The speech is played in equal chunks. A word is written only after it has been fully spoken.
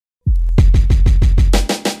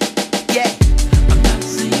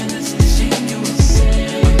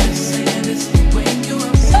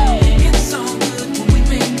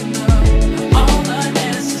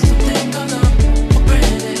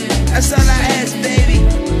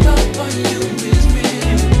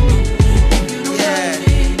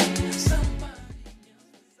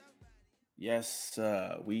Yes,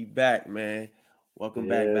 we back, man. Welcome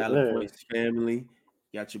back, Yes, Valid sir. Points family.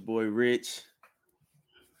 Got your boy Rich.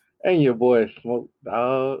 And your boy Smoke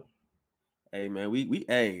Dog. Hey man,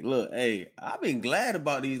 hey, look, hey, I've been glad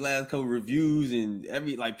about these last couple reviews and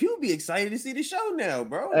people be excited to see the show now,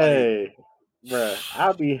 bro. Like, Hey, bruh,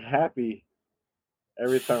 I'll be happy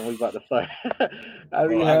every time we about to start. I'll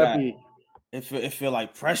be bro, I got happy. it feel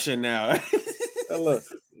like pressure now. Look,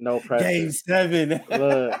 no Game pressure. 7.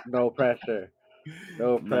 Look, no pressure.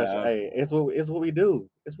 No pressure. Nah, Hey, it's what we do.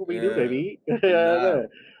 It's what we do, yeah. baby. Nah, Yeah,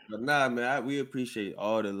 but nah, man, we appreciate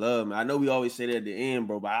all the love, man. I know we always say that at the end,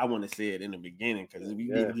 bro, but I want to say it in the beginning because we've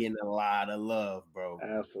yeah, been getting a lot of love, bro. A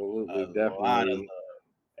absolutely, lot of definitely.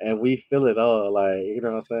 And we feel it all. Like, you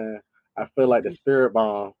know what I'm saying? I feel like the spirit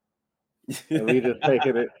bomb, and we just love.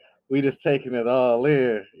 taking it. We just taking it all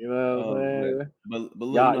in. You know what I'm Oh man, saying? but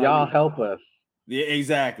look, Y'all, y'all help us. yeah,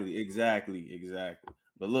 exactly.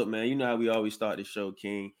 But look, man, you know how we always start the show,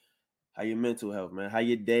 King. How your mental health, man? How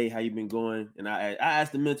your day? How you been going? And I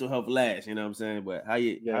asked the mental health last, you know what I'm saying? But how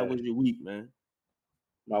Yeah. was your week, man?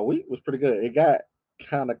 My week was pretty good. It got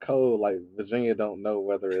kind of cold. Like Virginia don't know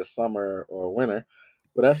whether it's summer or winter,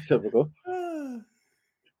 but that's typical.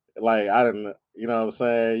 Like I didn't, you know what I'm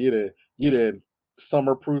saying? You did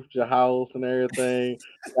summer proofed your house and everything.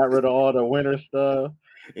 Got rid of all the winter stuff.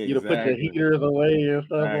 You'd have put your Exactly, heaters away and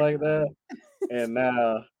stuff like exactly. that. And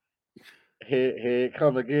now here it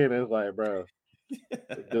come again. It's like, bro,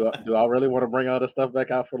 do I really want to bring all this stuff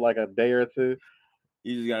back out for like a day or two?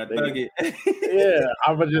 You just gotta They, thug yeah, it.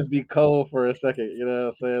 I'm gonna just be cold for a second. You know what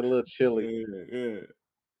I'm saying? A little chilly. Yeah,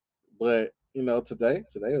 But today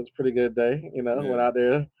was a pretty good day. yeah. Went out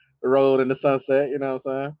there, rode in the sunset. You know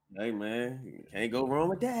what I'm saying? Hey man, you can't go wrong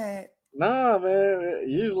with that. Nah, man.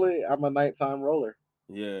 Usually I'm a nighttime roller,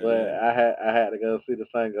 Yeah, but yeah. I had to go see the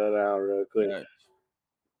sun go down real quick, Facts,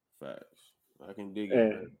 facts. I can dig it,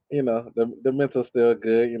 man. and the mental's still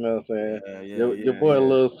good. You know what I'm saying? Yeah, yeah, Your yeah, boy a yeah.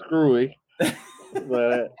 little screwy,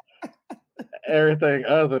 but everything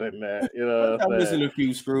other than that, you know what I'm I'm saying? missing a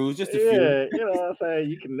few screws, just a few. Yeah, you know what I'm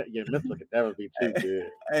saying. Your mental can never be too Hey,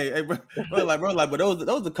 good. hey, but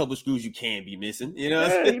those a couple screws you can be missing. You know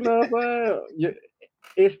what Yeah, I'm you know what I'm saying.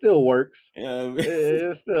 It still works. saying?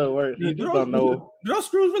 It still works. Do You just don't know. those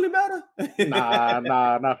screws really matter? Nah,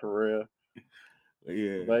 not for real.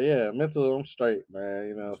 Yeah, But yeah, mental, I'm straight, man.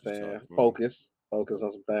 You know that's what I'm what's up, saying? bro. Focus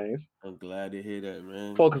on some things. I'm glad to hear that,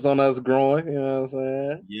 man. Focus on us growing. You know what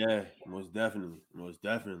I'm saying? Yeah, most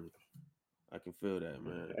definitely. I can feel that,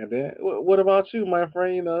 man. And then, what about you, my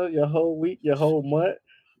friend? Your whole week, your whole month,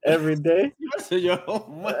 every day. I said, yo,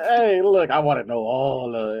 my Hey, look, I want to know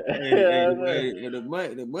all of hey, it.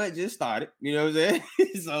 the month just started. You know what I'm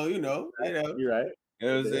saying? So You're right. you know what It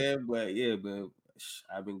I'm did. saying. But yeah, but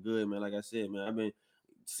I've been good, man. Like I said, man, I've been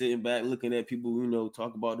sitting back looking at people,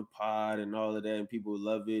 talk about the pod and all of that, and people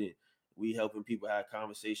love it. And we helping people have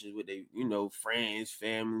conversations with their, friends,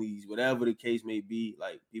 families, whatever the case may be.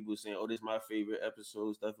 Like people saying, "Oh, this is my favorite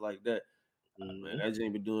episode," stuff like that. Man, Hmm. that just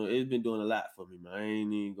ain't been doing. It's been doing a lot for me, man. I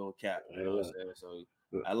ain't even gonna cap. You Hey, know what I'm look. saying?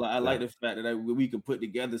 So I like That, the fact that we can put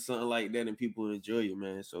together something like that and people enjoy it,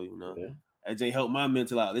 man. So yeah. that just help my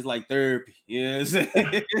mental out. It's like therapy. You know what I'm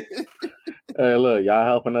saying? Hey, look, y'all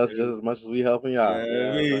helping us just as much as we helping Yeah, y'all. You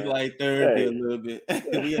know what it's I'm like therapy a saying? little bit.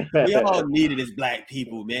 We Hey, all need it as black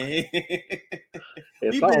people, man.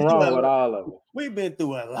 there's We've something been through wrong with all of us. we've been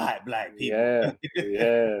through a lot, black people. Yeah,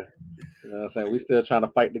 yeah. You know what I'm saying? We still trying to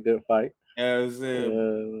fight the good fight. You know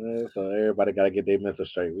what I'm saying? So everybody got to get their mental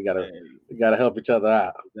straight. We gotta Hey, we gotta help each other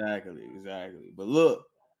out. exactly. But look,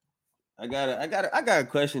 I got a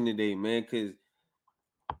question today, man, because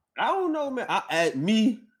I don't know, man.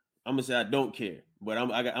 I'm gonna say I don't care, but I'm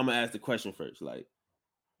gonna ask the question first. Like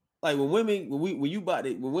when women,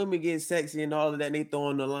 when women get sexy and all of that, and they throw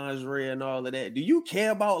on the lingerie and all of that. Do you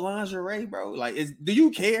care about lingerie, bro? Like, do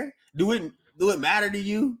you care? Do it matter to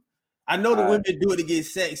you? I know the I women do it to get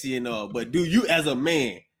sexy and all, but do you, as a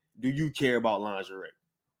man, do you care about lingerie?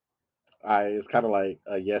 I it's kind of like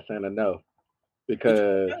a yes and a no Which,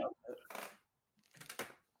 because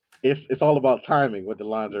it's all about timing with the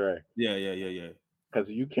lingerie. yeah, Because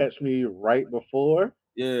you catch me right before,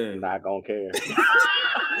 yeah. not gonna care.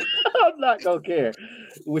 I'm not gonna care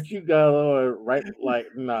what you got on right. Like,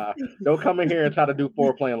 nah, don't come in here and try to do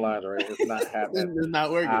foreplay and lingerie. It's not happening. It's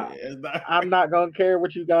not working. I, It's not I'm working. not gonna care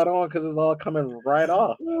what you got on because it's all coming right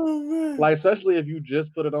off. Oh man. Like, especially if you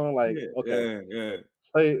just put it on. Like, Yeah, okay, yeah.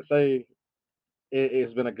 say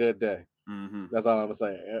it's been a good day. Mm-hmm. That's all I'm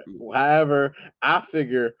saying. However, I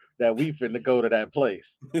figure that we finna go to that place,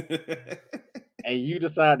 and you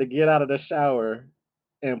decide to get out of the shower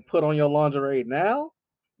and put on your lingerie now.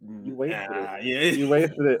 You wasted it. Yeah. You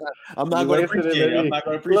wasted it. I'm not You gonna wasted it, appreciate it. I'm baby. not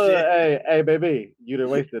gonna Look, appreciate it. hey, baby, you done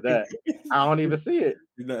wasted that. I don't even see it.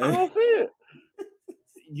 I don't see it.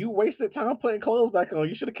 You wasted time putting clothes back on.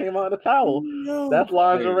 You should have came out in a towel. No. That's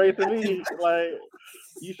lingerie to me. Like,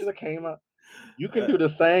 you should have came out. You can do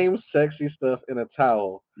the same sexy stuff in a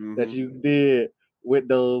towel that you did with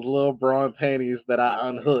those little brawn panties that I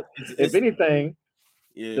unhooked. If anything,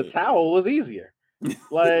 the towel was easier.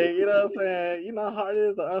 Like, you know what I'm saying? You know how hard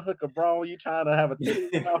it is to unhook a bra when you trying to have a titty in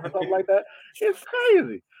your mouth or something like that? It's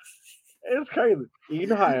crazy. It's crazy. You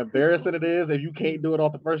know how embarrassing it is if you can't do it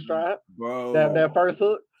off the first try? Bro. That first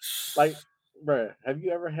hook? Like, bruh, have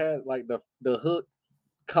you ever had like the hook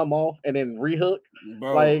come off and then rehook?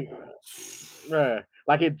 Bro. Like, bruh,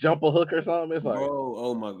 like it jump a hook or something. It's like, bro,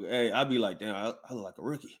 oh my god. Hey, I'd be like, damn, I look like a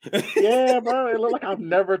rookie. yeah, bro. It looked like I've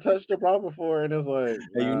never touched a bra before, and it's like,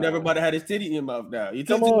 hey, you never about to have his titty in your mouth now. You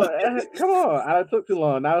come on, come on. I took too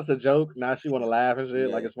long. Now it's a joke. Now she want to laugh and shit,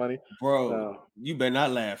 like it's funny. Bro, you better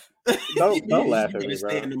not laugh. Don't laugh at me, bro.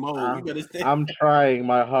 Stay in the mode. You better stay. I'm trying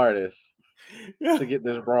my hardest to get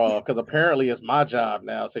this bra because apparently it's my job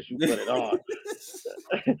now since you put it on.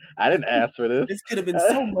 I didn't ask for this. This could have been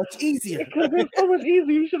so much easier. It could have been so much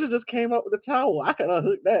easier. You should have just came up with a towel. I could have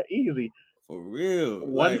hooked that easy. For real.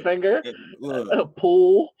 One finger, a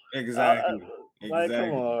pull. Exactly. Like,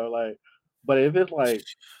 come on, like. But if it's like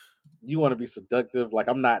you want to be seductive, like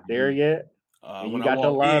I'm not there yet. And you got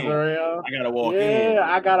your lingerie on. I gotta walk in. Yeah,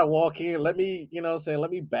 I gotta walk in. Let me, you know what I'm saying?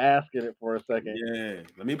 Let me bask in it for a second. Yeah,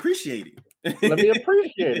 let me appreciate it. Let me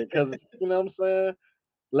appreciate it. Cause you know what I'm saying?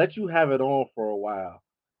 Let you have it on for a while.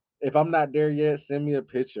 If I'm not there yet, send me a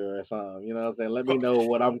picture or something. You know what I'm saying? Let me know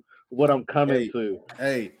what I'm coming to.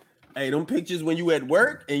 Hey, them pictures when you at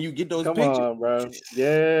work and you get those pictures. Come on, bro.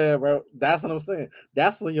 Yeah, bro. That's what I'm saying.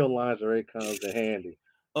 That's when your lingerie comes in handy.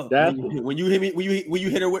 That's when you hit me, when you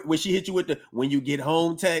hit her when she hit you with the when you get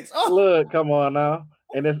home text. Oh. Look, come on now.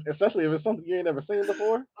 And especially if it's something you ain't never seen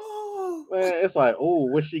before. Oh man, it's like, oh,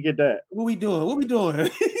 where'd she get that? What we doing?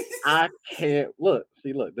 I can't look.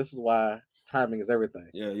 This is why timing is everything.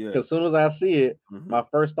 Yeah. Because as soon as I see it, my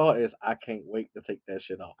first thought is I can't wait to take that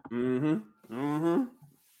shit off.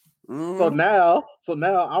 So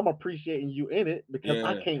now I'm appreciating you in it because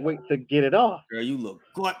I can't wait to get it off. Girl, you look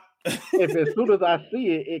good. If as soon as I see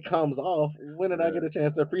it, it comes off, when did I get a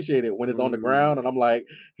chance to appreciate it? When it's on the ground and I'm like,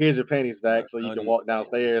 here's your panties back so you can walk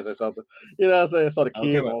downstairs or something. You know what I'm saying? So the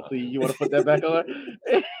kids won't see you want to put that back on.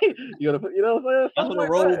 You want to put, you know what I'm saying? That's what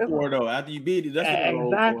a roll for though. After you beat it, that's what a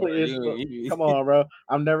roll for. Exactly. Come on, bro.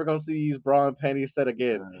 I'm never gonna see these bra and panties set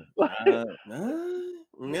again.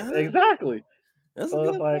 Exactly. So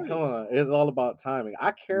it's like, come on, it's all about timing.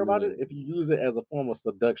 I care about it if you use it as a form of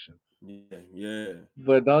seduction. Yeah.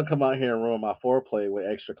 But don't come out here and ruin my foreplay with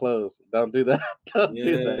extra clothes. Don't do that. Don't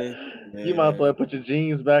do that. Yeah. You might as well put your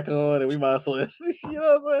jeans back on, and we might as well, you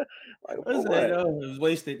know what I'm saying? Like, it was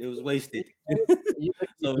wasted. It was wasted. You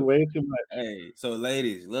so, way too much. Hey, so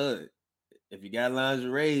ladies, look. If you got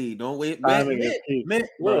lingerie, don't wait. Man,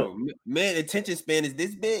 attention span is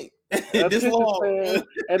this big, this long.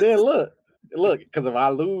 And then look, because if I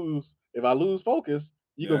lose focus,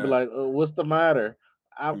 you gonna be like, what's the matter?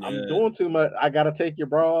 I'm doing too much. I gotta take your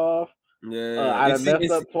bra off. Yeah, I done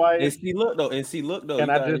messed up twice. And see, look though. Can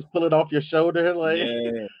I just pull it off your shoulder? Like,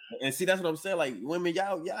 yeah. And see, that's what I'm saying. Like, women,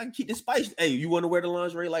 y'all keep the spice. Hey, you want to wear the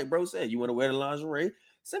lingerie, like bro said. You want to wear the lingerie?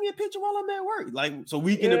 Send me a picture while I'm at work, like so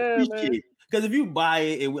we can appreciate it. Because if you buy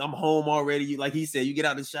it and I'm home already, like he said, you get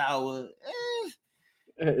out the shower.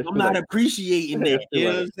 I'm not appreciating that. You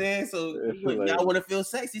know what I'm saying? So y'all want to feel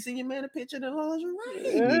sexy, send your man a picture of the lingerie.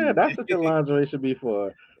 Yeah, that's what your lingerie should be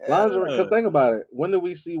for. Lingerie. Because think about it. When do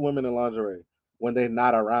we see women in lingerie? When they're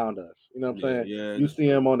not around us. You know what I'm saying? Yeah, you see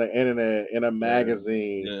them on the internet, in a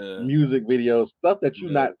magazine, music videos, stuff that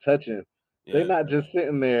you're not touching. They're not just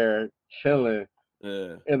sitting there chilling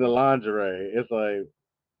in the lingerie. It's like,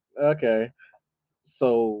 okay.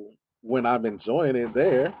 So when I'm enjoying it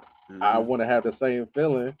there, I want to have the same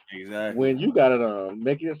feeling. Exactly. When you got it on,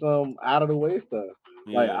 make it some out of the way stuff.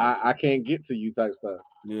 Like I can't get to you type stuff.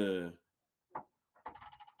 Yeah.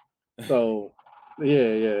 So,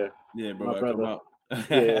 yeah. Bro. My brother.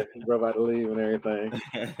 Bro about to leave and everything.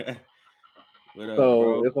 What up, so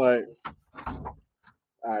bro? it's like,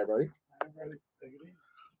 all right, buddy.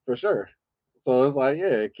 For sure. So it's like,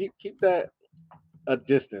 keep that a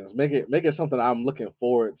distance. Make it something I'm looking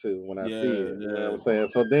forward to when I see it. You know what I'm saying?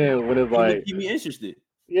 So then when it's like, keep me interested.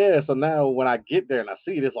 Yeah. So now when I get there and I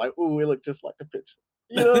see it, it's like, ooh, it looks just like the picture.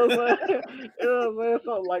 You know what I'm saying? You know what I'm saying?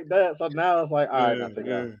 Something like that. So now it's like, all right, now take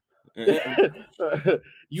it off.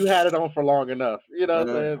 You had it on for long enough. You know what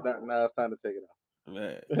I'm saying? Now it's time to take it off.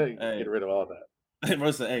 Man, Get rid of all that.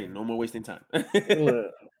 bro said, hey, no more wasting time. Look,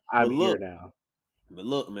 I'm But here look,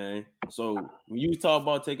 now. man. So when you talk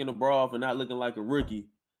about taking the bra off and not looking like a rookie,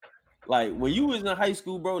 like when you was in high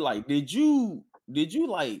school, bro, like did you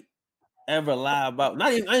like ever lie about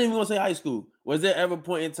I ain't even gonna say high school. Was there ever a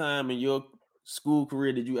point in time in your school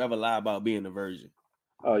career did you ever lie about being a virgin?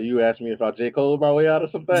 Oh, you asked me if I J. Cole my way out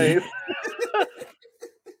of some things.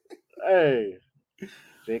 Hey,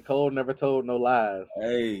 J. Cole never told no lies.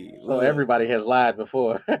 Hey, So look. everybody has lied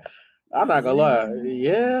before. I'm not gonna lie.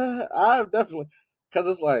 Yeah, I've definitely,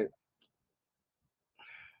 because it's like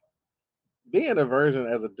being a virgin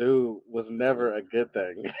as a dude was never a good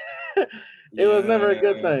thing. It was never a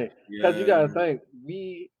good thing because you gotta think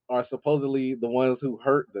we are supposedly the ones who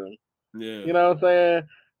hurt them. Yeah. You know what I'm saying?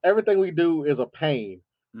 Everything we do is a pain.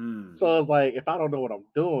 Mm. So it's like if I don't know what I'm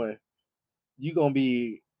doing, you gonna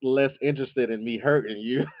be less interested in me hurting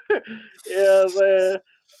you. You know what I'm saying?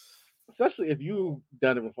 Especially if you've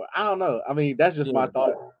done it before. I don't know. I mean, that's just my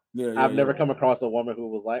thought. I've never come across a woman who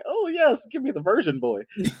was like, "Oh yes, give me the virgin boy."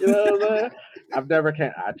 You know what I'm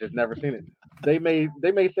saying? I just never seen it. They may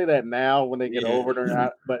say that now when they get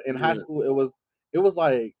older, but in high school it was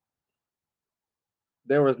like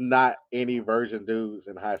there was not any virgin dudes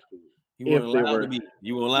in high school. You weren't allowed to be.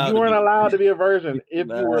 You weren't allowed to be a virgin if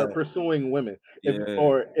you were Nah. pursuing women. Yeah.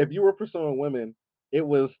 If you were pursuing women, it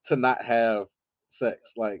was to not have sex.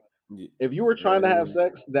 Like if you were trying to have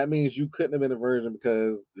sex, that means you couldn't have been a virgin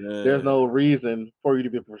because there's no reason for you to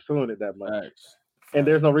be pursuing it that much. Facts. And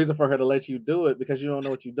there's no reason for her to let you do it because you don't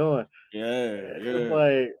know what you're doing. It's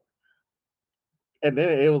like, and then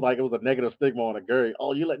it was a negative stigma on a girl.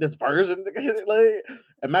 Oh, you let this virgin? Like,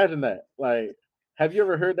 imagine that. Like, have you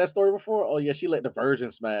ever heard that story before? Oh yeah, she let the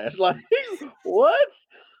virgin smash. Like, what?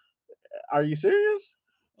 Are you serious?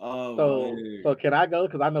 Oh, so can I go?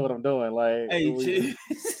 Because I know what I'm doing. Like, hey,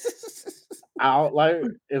 out. Like,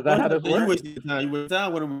 is that how this works? You wasted time. You wasted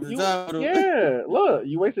time with him. Yeah, look,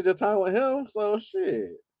 you wasted your time with him. So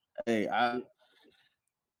shit. Hey, I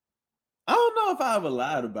don't know if I ever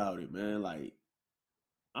lied about it, man. Like,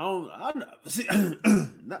 I don't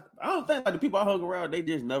think like the people I hung around, they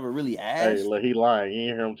just never really asked. Hey, look, he lying.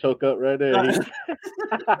 You hear him choke up right there?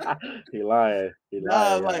 He lying.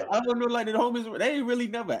 Like I don't know, like the homies, they really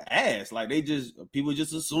never asked. Like people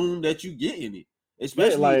just assume that you getting it,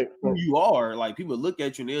 especially who you are. Like people look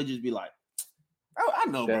at you and they'll just be like, "Oh, I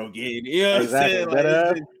know, bro, getting it." You know exactly. What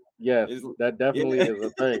I'm saying? Yes, that definitely is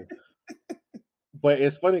a thing. But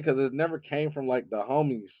it's funny because it never came from like the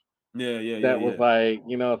homies. That was like,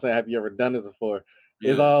 you know what I'm saying, have you ever done this before?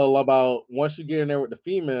 It's all about once you get in there with the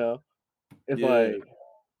female, it's like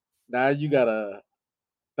now you gotta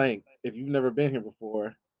think, if you've never been here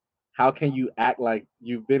before, how can you act like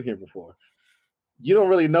you've been here before? You don't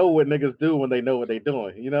really know what niggas do when they know what they're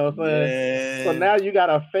doing. You know what I'm saying? So now you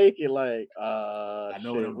gotta fake it like, I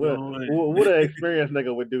know shit, what I'm doing. What an experienced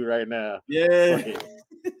nigga would do right now.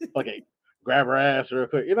 Fuck it. Grab her ass real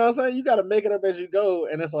quick. You know what I'm saying? You gotta make it up as you go.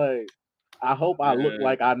 And it's like, I hope I look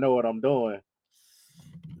like I know what I'm doing.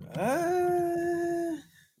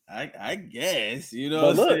 I guess, you know.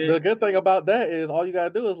 But look, the good thing about that is all you gotta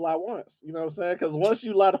do is lie once. You know what I'm saying? Because once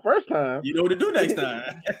you lie the first time, you know what to do next time.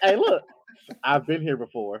 Hey, look, I've been here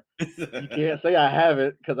before. You can't say I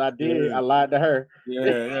haven't because I did. I lied to her.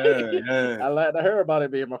 I lied to her about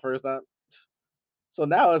it being my first time. So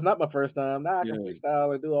now it's not my first time. Now I can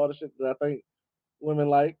freestyle and do all the shit that I think women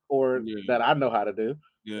like or that I know how to do.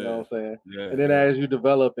 You know what I'm saying? And then as you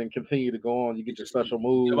develop and continue to go on, you get your special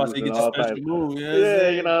moves and all types. You know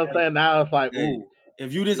what I'm saying? Now it's like, ooh.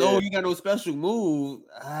 If you just you got no special move,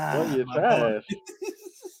 well, you're trash.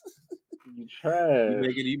 You trash.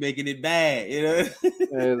 You making it bad, you know?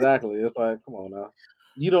 Exactly. It's like, come on now.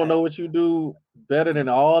 You don't know what you do better than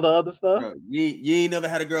all the other stuff. Bro, you ain't never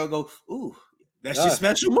had a girl go, ooh, that's your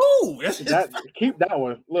special move. Keep that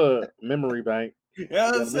one. Look, memory bank. You know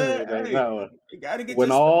what I'm saying? That one. You gotta get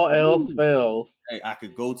when all else fails, I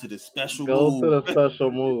could go to the special move. Go to the special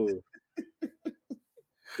move.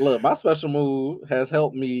 Look, my special move has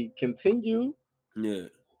helped me continue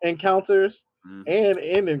encounters and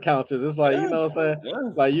end encounters. It's like, you know what I'm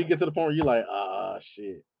saying? Like you get to the point where you're like,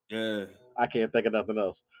 shit. I can't think of nothing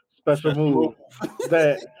else. Special move.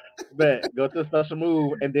 that go to a special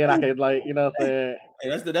move and then I can, like, you know what I'm saying? Hey,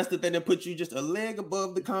 that's the thing that puts you just a leg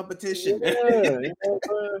above the competition. You know what I'm saying?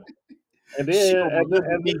 And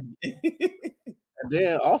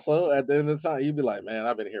then also at the end of the time, you'd be like, man,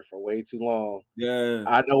 I've been here for way too long. Yeah.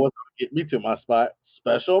 I know what's gonna get me to my spot.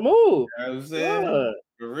 special move. You know what I'm saying? What?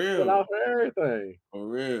 For Pull real. out for everything. For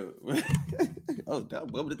real. Oh,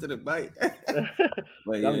 that bumped into the bike.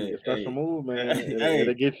 But Telling yeah, you, your special hey, move, man. hey,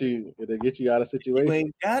 It'll get you. It'll get you out of you situations,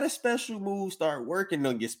 ain't got a special move. Start working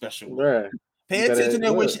on your special move. bruh. You Pay better attention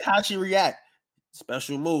to look. how she react.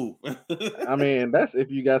 Special move. I mean, that's if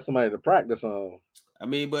you got somebody to practice on. I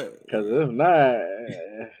mean, but Because if not,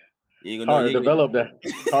 you ain't it's gonna know. hard to You ain't develop that.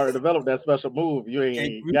 It's hard to develop that special move. You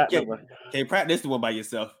can't, ain't got can't, nobody. can't practice the one by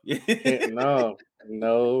yourself. Can't. No.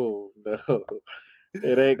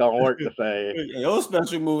 It ain't gonna work the same. Your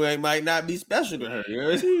special move might not be special to her. You know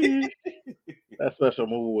what I'm saying? That special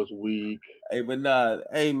move was weak. Hey, but nah,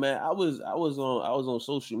 hey man, I was on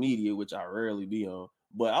social media, which I rarely be on,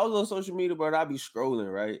 but I was on social media, but I be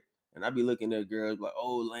scrolling, right? And I be looking at girls like,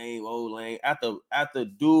 oh lame, oh lame. After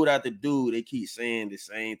dude, they keep saying the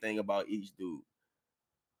same thing about each dude.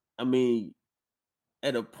 I mean,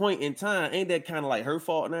 at a point in time, ain't that kind of like her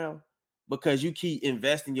fault now? Because you keep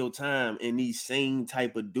investing your time in these same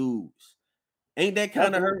type of dudes. Ain't that That's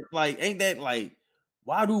kind of hurt? Like, ain't that like,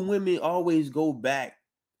 why do women always go back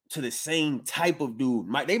to the same type of dude?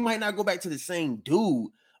 They might not go back to the same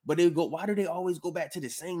dude, but they go, why do they always go back to the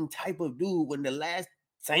same type of dude when the last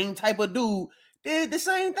same type of dude did the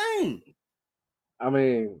same thing? I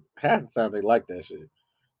mean, half the time they like that shit.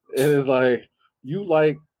 It is like you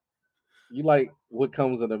like you like what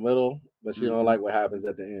comes in the middle, but you don't Mhm. like what happens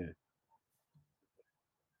at the end.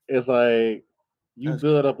 It's like you That's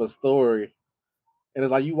build up a story, and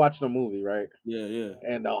it's like you watching a movie, right? yeah, yeah,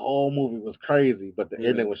 And the whole movie was crazy, but the yeah,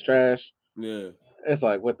 ending was trash. yeah, It's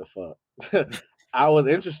like what the fuck. I was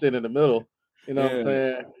interested in the middle. You know what I'm yeah.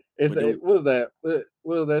 saying? It's But they, what is that?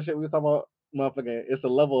 What is that shit we was talking about? Motherfucking, it's a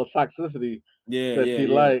level of toxicity yeah, that yeah, she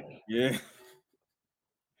yeah, likes, yeah,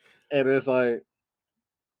 and it's like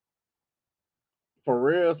for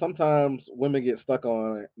real. Sometimes women get stuck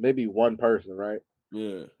on maybe one person, right?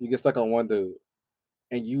 yeah, You get stuck on one dude,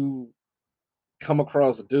 and you come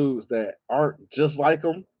across dudes that aren't just like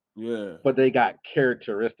them, yeah. but they got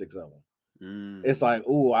characteristics of them. It's Mm, like,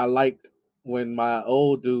 ooh, I liked when my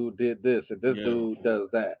old dude did this, and this yeah, dude does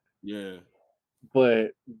that. yeah,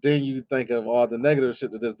 But then you think of all the negative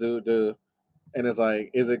shit that this dude do, and it's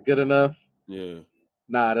like, is it good enough? yeah.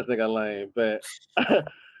 Nah, this nigga lame. But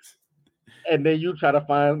and then you try to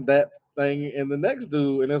find that thing in the next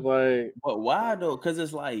dude, and it's like, But why though? Because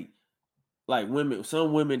it's like women,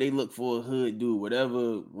 some women they look for a hood dude,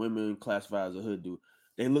 whatever women classify as a hood dude.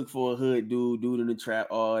 They look for a hood dude in the trap,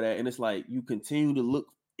 all that, and it's like you continue to look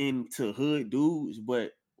into hood dudes,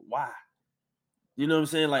 but why? You know what I'm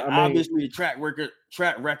saying? Like I mean, obviously, the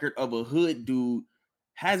track record of a hood dude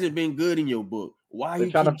hasn't been good in your book. Why they you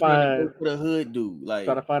keep trying to go for the hood dude?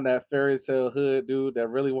 try Like to find that fairy tale hood dude that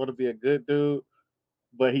really want to be a good dude,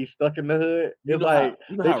 but he's stuck in the hood. you It's know how like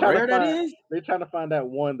you know they how trying to rare that find is. they trying to find that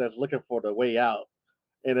one that's looking for the way out.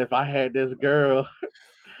 And if I had this girl,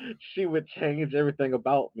 she would change everything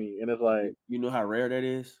about me. And it's like, You know how rare that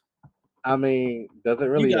is. I mean, does it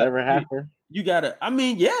You really got ever you, happen? you gotta. I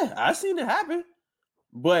mean, yeah, I seen it happen.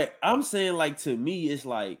 But I'm saying, like, to me, it's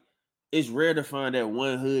like it's rare to find that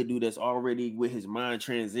one hood dude that's already with his mind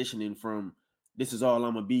transitioning from this is all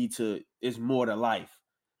I'm gonna be to it's more to life.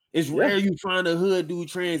 It's Yeah, rare you find a hood dude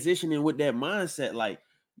transitioning with that mindset. Like,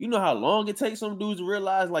 you know how long it takes some dudes to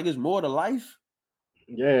realize like it's more to life.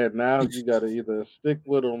 yeah. Now you got to either stick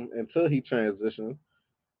with him until he transitions,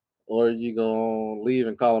 or you gonna leave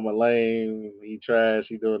and call him a lame. He trash.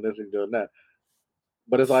 He doing this. He doing that.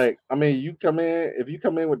 But it's like, I mean, you come in if you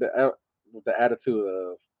come in with with the attitude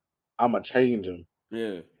of I'm gonna change him,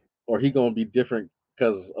 Yeah, or he gonna be different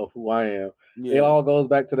because of who I am. It yeah. all goes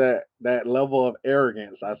back to that level of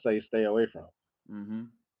arrogance. I say stay away from, Mm-hmm.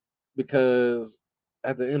 because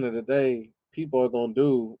at the end of the day, people are gonna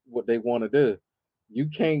do what they want to do. You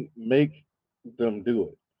can't make them do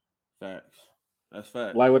it. Facts. That's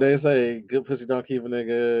facts. Like what they say, good pussy don't keep a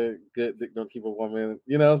nigga, good dick don't keep a woman.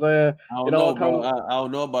 You know what I'm saying? I It don't all know, bro. comes. I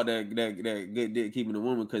don't know about that good dick keeping the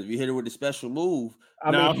woman because if you hit her with the special move,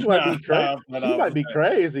 I mean, she might be crazy. She might be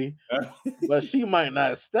crazy, but she might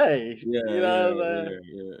not stay. Yeah, You yeah, know what I'm saying?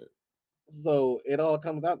 yeah, yeah, So it all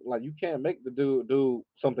comes out like you can't make the dude do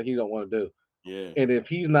something he don't want to do. yeah, And if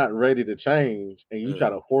he's not ready to change, and you yeah, try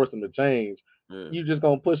to force him to change, yeah. you just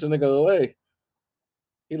gonna push the nigga away.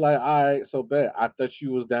 He like, all right, so bet I thought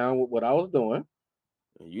you was down with what I was doing,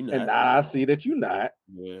 And you and not. now I see that you not.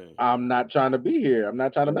 Yeah, I'm not trying to be here. I'm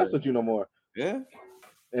not trying to mess yeah, with you no more. yeah,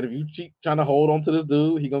 And if you keep trying to hold on to this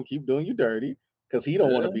dude, he gonna keep doing you dirty because he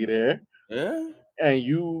don't want to yeah, be there. yeah. And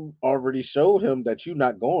you already showed him that you're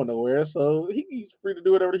not going nowhere, so he's free to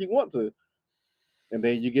do whatever he wants to. and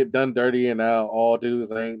then you get done dirty, and now all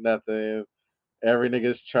dudes ain't nothing. Every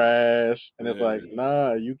nigga's trash, and it's like, Yeah.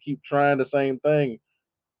 nah, you keep trying the same thing.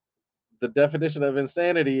 The definition of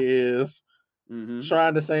insanity is Mm-hmm.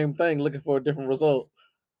 trying the same thing, looking for a different result.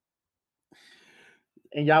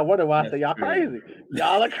 And y'all wonder why I That's say y'all crazy. crazy.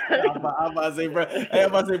 Y'all are crazy. I'm about to say, bro. Hey, I'm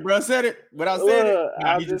about to say, bro said it without saying it. Look, Nah,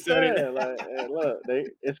 I'm he just just said it. saying, like, look,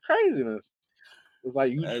 it's craziness. It's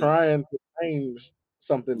like you That's- trying to change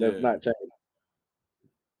something that's yeah. not changed.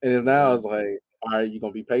 And then now Yeah. it's like, all right, you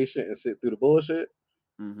gonna be patient and sit through the bullshit,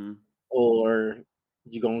 Mm-hmm. or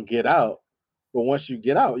you gonna get out. But once you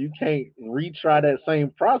get out, you can't retry that same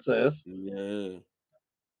process Yeah.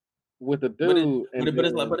 with a But it, dude, but and it, but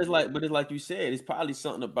it's like, then but it's like you said. It's probably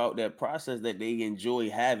something about that process that they enjoy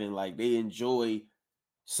having. Like they enjoy they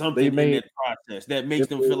something in may that process that they makes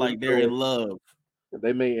them may feel like they're enjoy in love.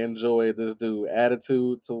 they may enjoy this dude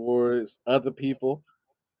attitude towards other people.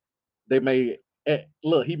 They may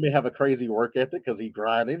look. He may have a crazy work ethic because he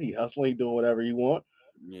grinding, he hustling, he doing whatever he want.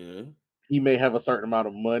 Yeah. He may have a certain amount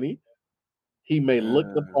of money. He may look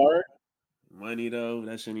the Uh, part. money though,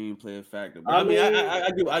 that shouldn't even play a factor. But I I mean,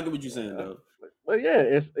 mean, I get what you're saying uh, though. but yeah,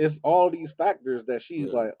 it's all these factors that she's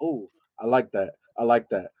Yeah. like, oh, I like that, I like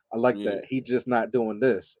that, I like Yeah. that. He just not doing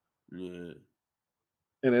this, Yeah.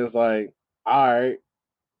 and it's like, all right,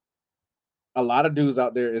 a lot of dudes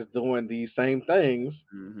out there is doing these same things,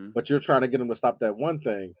 Mm-hmm. but you're trying to get them to stop that one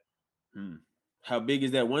thing. Hmm. How big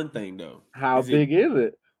is that one thing though? How Is it? big is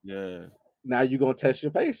it? Yeah. Now you're gonna test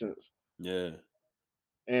your patience, Yeah.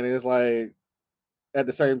 and it's like at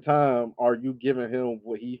the same time, are you giving him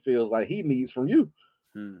what he feels like he needs from you?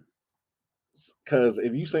 Hmm. Because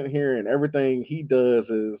if you sit here and everything he does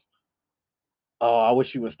is, oh, I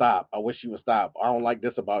wish you would stop. I wish you would stop. I don't like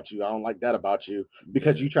this about you. I don't like that about you.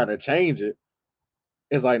 Because Yeah. you trying to change it,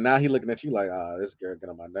 it's like now he looking at you like, ah, this girl get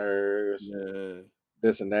on my nerves. Yeah.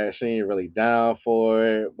 This and that. She ain't really down for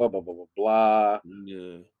it. Blah blah blah blah blah.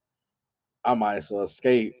 Yeah. I might as well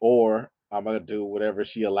escape, or I'm gonna do whatever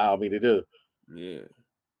she allowed me to do. Yeah.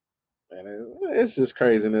 And it's just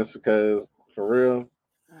craziness because for real,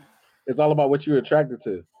 it's all about what you're attracted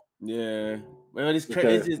to. Yeah. Well, it's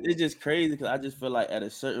crazy. Because It's just crazy because I just feel like at a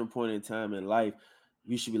certain point in time in life,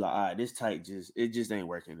 you should be like, all right, this type just ain't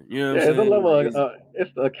working. You know what I'm yeah, it's a saying? level Like of it's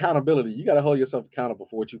it's the accountability. You got to hold yourself accountable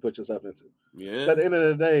for what you put yourself into. So yeah. at the end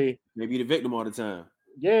of the day, Maybe the victim all the time.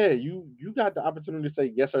 yeah, you got the opportunity to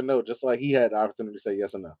say yes or no, just like he had the opportunity to say yes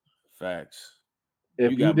or no. Facts. You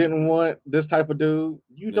If you got didn't want this type of dude,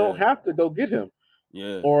 you don't yeah. have to go get him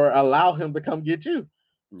Yeah. or allow him to come get you.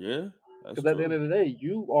 Yeah. That's Because at the end true. of the day,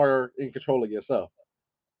 you are in control of yourself.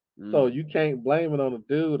 So Mm. you can't blame it on the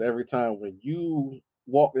dude every time when you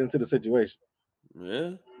walk into the situation.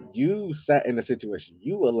 Yeah. You sat in the situation.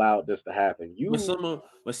 You allowed this to happen. You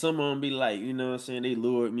But someone be like, you know what I'm saying? They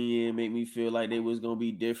lured me in, make me feel like they was gonna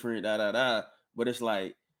be different, da da da. But it's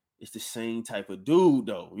like it's the same type of dude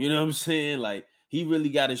though. You know what I'm saying? Like he really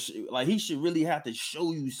gotta like he should really have to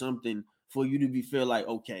show you something for you to be feel like,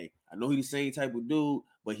 okay, I know he the same type of dude,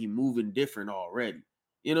 but he moving different already.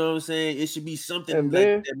 You know what I'm saying? It should be something and like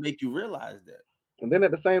then that make you realize that. and then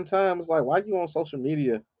at the same time, it's like, why you on social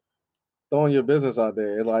media throwing your business out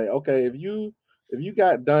there? It's like, okay, if you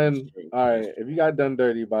got That's done, true. all That's right, if true. you got done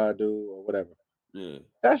dirty by a dude or whatever, Yeah.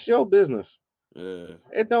 that's your business. Yeah.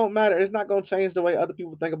 It don't matter. It's not gonna change the way other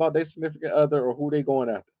people think about their significant other or who they going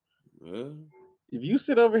after. Yeah. If you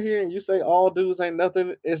sit over here and you say all dudes ain't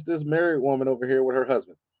nothing, it's this married woman over here with her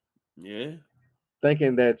husband, Yeah.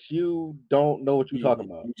 thinking that you don't know what you're talking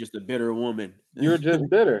about. You just a bitter woman. You're just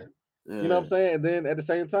bitter. You know what Yeah. I'm saying? And then at the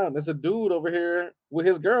same time, there's a dude over here with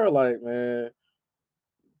his girl, like, man,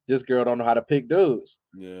 this girl don't know how to pick dudes.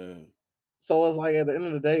 Yeah. So it's like at the end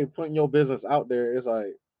of the day, putting your business out there, it's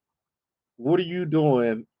like, what are you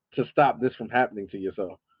doing to stop this from happening to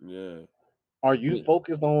yourself? Yeah. Are you Yeah.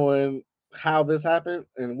 focused on how this happened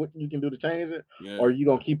and what you can do to change it? Or are Yeah. you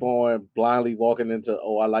gonna keep on blindly walking into,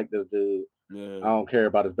 oh, I like this dude. I Yeah. don't care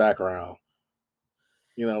about his background.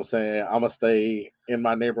 You know what I'm saying? I'm gonna stay in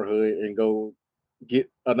my neighborhood and go get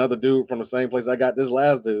another dude from the same place I got this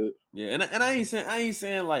last dude. Yeah. And I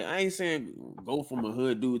ain't saying go from a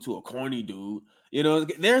hood dude to a corny dude. You know,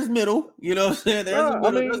 there's middle. You know what I'm saying? Nah,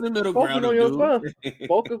 I There's mean, a middle focus ground on of dudes. yourself.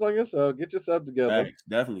 Focus on yourself. Get yourself together. Facts.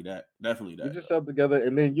 Definitely that. Definitely Get that yourself together,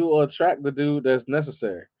 and then you'll attract the dude that's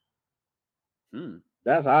necessary. though.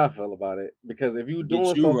 That's how I feel about it. Because if you're Get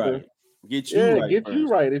doing you something, right. Get you yeah, right get you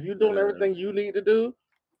first. right. If you're doing everything you need to do,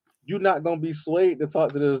 you're not gonna be swayed to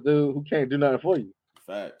talk to this dude who can't do nothing for you.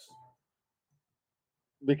 Facts.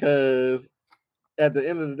 Because at the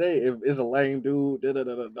end of the day, if it's a lame dude, these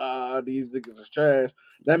niggas is trash,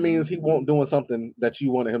 that means he won't doing something that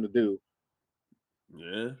you wanted him to do.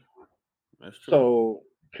 Yeah, that's true. So,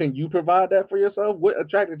 can you provide that for yourself? What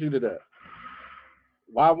attracted you to that?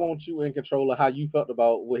 Why won't you in control of how you felt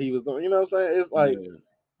about what he was doing? You know what I'm saying? It's like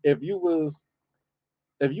if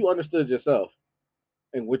you understood yourself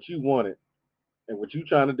and what you wanted and what you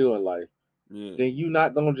trying to do in life, then you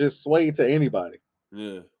not gonna just sway to anybody.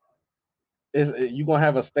 Yeah. You gonna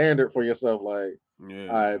have a standard for yourself, like,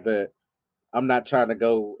 I bet I'm not trying to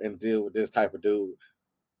go and deal with this type of dude.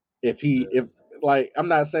 If like, I'm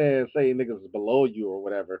not saying say niggas is below you or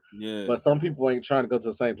whatever, but some people ain't trying to go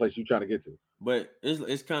to the same place you trying to get to. But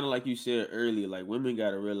it's kind of like you said earlier, like women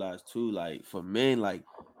got to realize too, like for men, like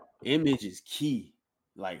image is key.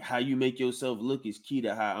 Like how you make yourself look is key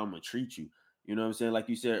to how I'm gonna treat you. You know what I'm saying? Like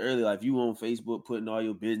you said earlier, like if you on Facebook putting all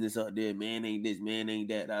your business up there, man ain't this, man ain't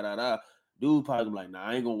that, da da da. Dude probably like, nah,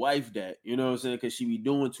 I ain't gonna wife that. You know what I'm saying? Because she be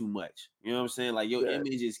doing too much. You know what I'm saying? Like your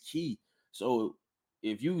image is key. So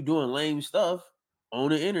if you doing lame stuff on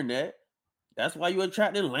the internet, that's why you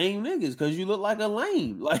attracting lame niggas, because you look like a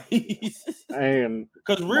lame. Like, and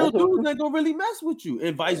because real dudes ain't gonna really mess with you,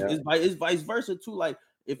 and it's vice versa too. Like,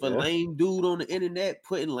 if a lame dude on the internet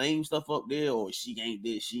putting lame stuff up there, or she ain't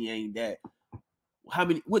this, she ain't that.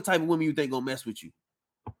 What type of women you think gonna mess with you?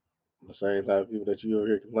 The same type of people that you over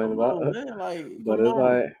here complaining about. Man, like, but it's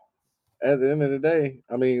like at the end of the day,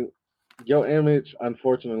 I mean, your image,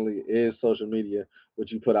 unfortunately, is social media,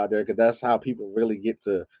 what you put out there, because that's how people really get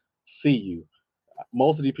to see you.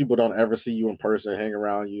 Most of these people don't ever see you in person, hang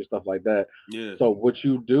around you, stuff like that. Yeah. So what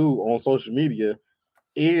you do on social media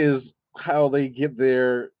is how they get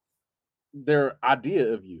their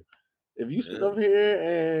idea of you. If you sit over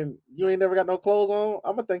here and you ain't never got no clothes on,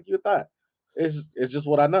 I'm gonna think you a thought. It's just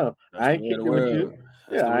what I know. That's I the ain't way of kicking the it with you. world.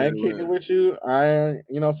 That's the way I of ain't the kicking it world. with you.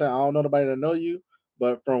 You know what I'm saying? I don't know nobody that know you,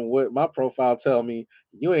 but from what my profile tell me,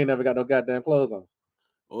 you ain't never got no goddamn clothes on.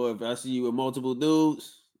 Or if I see you with multiple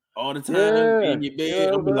dudes all the time in your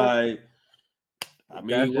bed, I'm like, I mean,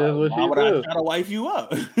 that's just what why you would I do. try to wife you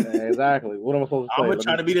up? Exactly. What am I supposed to say? I'm gonna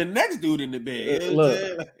try to be the next dude in the bed. You know Look,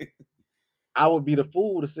 what I'm saying? I would be the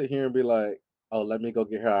fool to sit here and be like, "Oh, let me go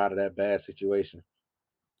get her out of that bad situation."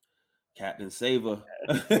 Captain Saver.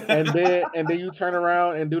 and then you turn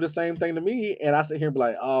around and do the same thing to me, and I sit here and be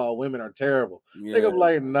like, "Oh, women are terrible." Nigga be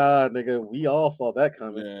like, "Nah, nigga, we all saw that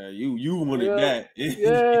coming." Yeah, you wanted that.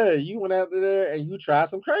 Yeah, you went out there and you tried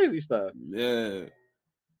some crazy stuff. Yeah.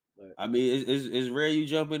 But, I mean, it's rare you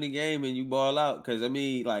jump in the game and you ball out, because I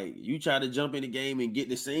mean, like, you try to jump in the game and get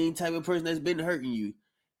the same type of person that's been hurting you,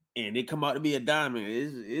 and they come out to be a diamond.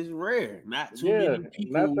 It's rare. Not too many not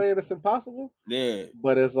people. saying it's impossible. Yeah.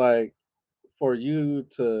 But it's like for you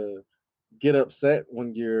to get upset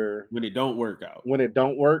when it don't work out. When it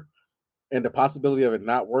don't work, and the possibility of it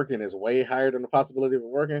not working is way higher than the possibility of it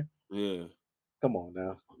working. Yeah. Come on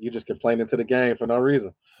now. You just complaining to the game for no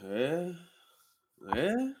reason. Yeah.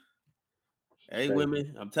 Yeah. Hey,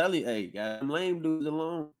 women, I'm telling you, hey, got them lame dudes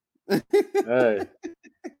alone. Hey,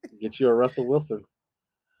 get you a Russell Wilson.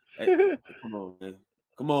 Hey, come on, man.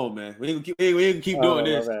 Come on, man. We ain't gonna keep doing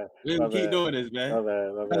this. We ain't gonna keep doing this, man.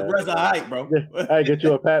 My That's all right, bro. Hey, get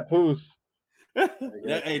you a Pat Poose.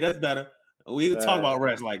 Hey, that's better. We can talk about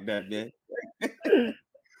rest like that, man.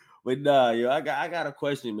 But nah, yo, I got a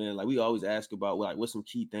question, man. Like, we always ask about what's some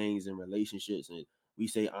key things in relationships, and we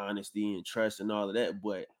say honesty and trust and all of that.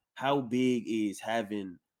 But how big is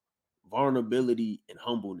having vulnerability and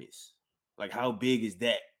humbleness? Like, how big is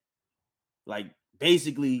that? Like,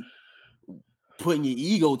 basically putting your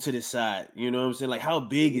ego to the side. You know what I'm saying? Like, how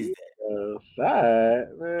big is that? Side,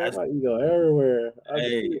 man. My ego everywhere.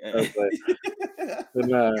 Hey, but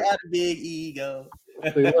got a big ego.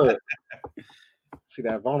 See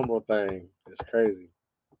that vulnerable thing is crazy,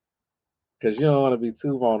 because you don't want to be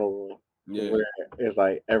too vulnerable to where it's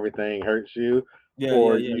like everything hurts you. Yeah.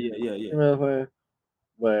 You know what I'm saying?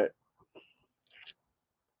 But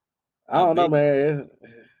I don't know, man.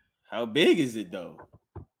 How big is it though?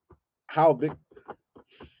 How big?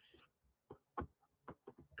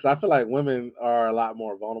 Because I feel like women are a lot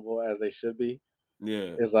more vulnerable as they should be.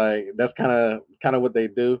 Yeah, it's like that's kind of what they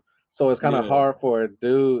do. So it's kind of hard for a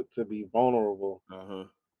dude to be vulnerable.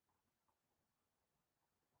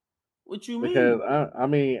 What you mean? Because I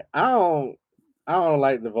mean, I don't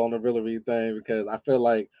like the vulnerability thing, because I feel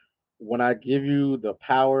like when I give you the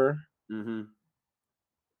power,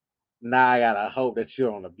 now I gotta hope that you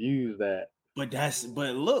don't abuse that.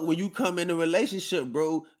 But look, when you come in a relationship,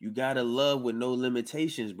 bro, you gotta love with no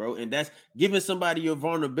limitations, bro. And that's giving somebody your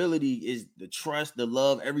vulnerability is the trust, the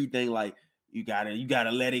love, everything. Like, you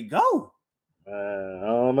gotta let it go. I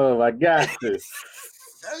don't know if I got to.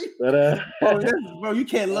 But bro, you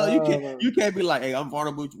can't love. You can't be like, hey, I'm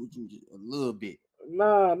vulnerable with you just a little bit.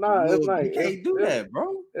 Nah, it's like you can't do that,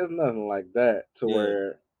 bro. It's nothing like that to Yeah.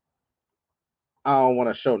 where I don't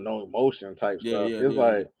want to show no emotion type stuff. It's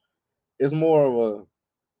like it's more of a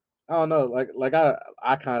I don't know, like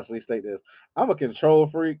I constantly state this. I'm a control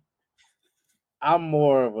freak. I'm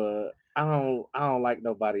more of a I don't like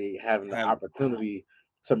nobody having the opportunity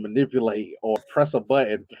to manipulate or press a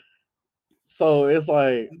button. So it's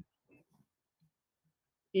like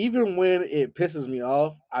even when it pisses me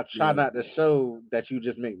off, I try not to show that you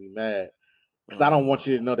just make me mad. Because I don't want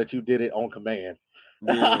you to know that you did it on command.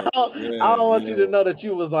 Yeah, I don't want you to know that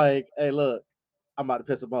you was like, hey, look, I'm about to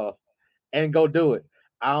piss him off. And go do it.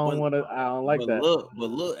 I don't like that. Look,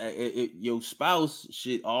 your spouse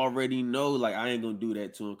should already know, like, I ain't gonna do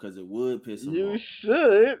that to him because it would piss him off. You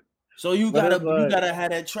should. So you gotta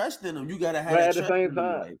have that trust in them. You gotta have that trust in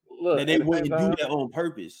them, like, that they wouldn't do that on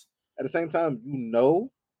purpose. At the same time,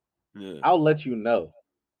 I'll let you know.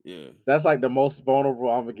 Yeah. That's like the most vulnerable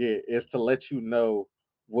I'm gonna get is to let you know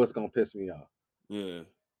what's gonna piss me off. Yeah.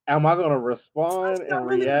 Am I gonna respond and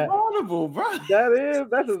react? Vulnerable, bro.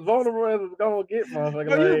 That's as vulnerable as it's gonna get,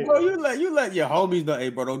 motherfucker. Bro, you let your homies know, hey,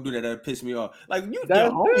 bro, don't do that. That piss me off. Like your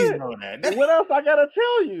that's homies it. know that. What else I gotta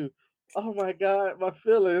tell you? Oh my god, my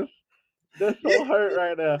feelings. They're so hurt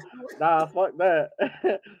right now. Nah, fuck that.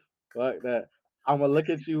 Fuck that. I'm gonna look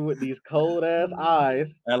at you with these cold ass eyes.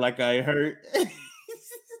 Like I hurt.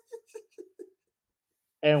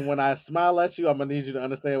 And when I smile at you, I'm gonna need you to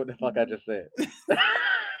understand what the fuck I just said.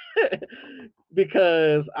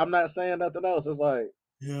 Because I'm not saying nothing else. It's like,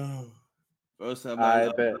 yeah. First time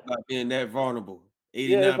about being that vulnerable.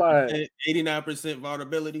 89%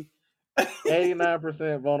 vulnerability.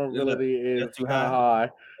 89% vulnerability is kind of high.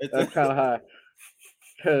 That's kind of high.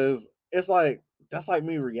 Because it's like that's like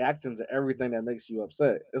me reacting to everything that makes you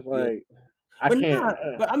upset. It's like I can't.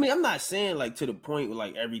 But I mean, I'm not saying like to the point where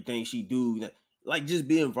like everything she do, like just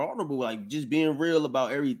being vulnerable, like just being real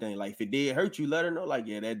about everything. Like if it did hurt you, let her know. Like,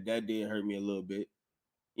 yeah, that did hurt me a little bit.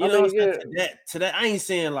 You know, to that, I ain't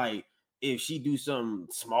saying like if she do something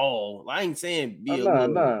small, I ain't saying be a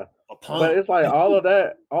little a punk. But it's like all of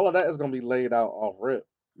that is gonna be laid out off rip.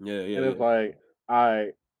 Yeah. And it's like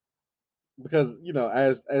because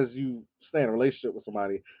as you stay in a relationship with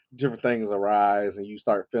somebody, different things arise and you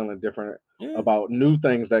start feeling different about new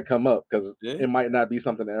things that come up because it might not be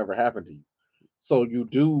something that ever happened to you. So you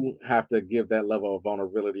do have to give that level of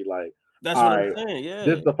vulnerability. Like, that's what I'm saying. Yeah,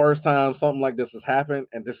 this is the first time something like this has happened,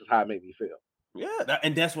 and this is how it made me feel. Yeah,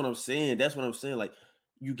 and that's what I'm saying. Like,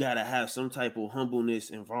 you gotta have some type of humbleness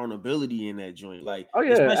and vulnerability in that joint. Like,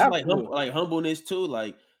 especially like humbleness too.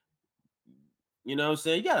 Like, you know what I'm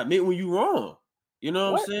saying? You gotta admit when you wrong. You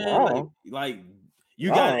know what I'm saying? Wrong? Like you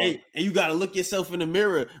gotta and you gotta look yourself in the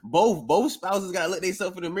mirror. Both spouses gotta look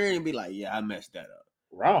themselves in the mirror and be like, yeah, I messed that up.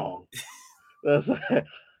 Wrong.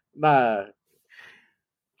 Nah.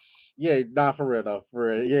 Yeah, nah, for real though.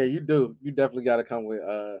 For real. Yeah, you do. You definitely gotta come with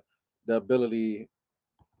the ability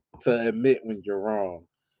to admit when you're wrong.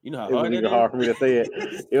 You know how it was even hard for me to say it.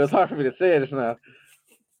 It was hard for me to say it just now.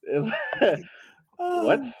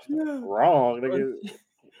 What's wrong?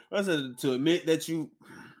 What's it to admit that you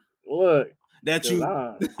look that you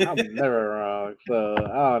I'm never wrong, so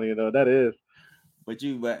I don't even know what that is. But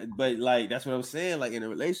like that's what I'm saying. Like in a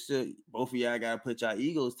relationship, both of y'all gotta put y'all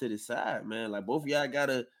egos to the side, man. Like both of y'all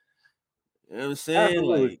gotta, you know what I'm saying?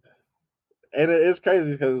 Absolutely. Like, and it's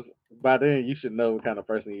crazy because by then you should know what kind of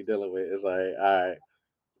person you're dealing with. It's like, all right,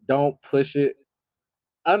 don't push it.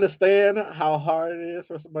 Understand how hard it is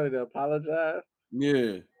for somebody to apologize.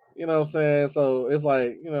 Yeah. You know what I'm saying? So it's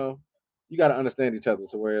like, you got to understand each other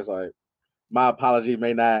to where it's like, my apology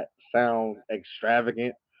may not sound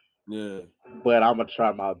extravagant. Yeah. But I'm going to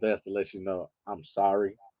try my best to let you know I'm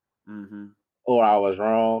sorry. Mm-hmm. Or I was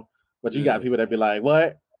wrong. But you got people that be like,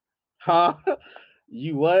 what? Huh?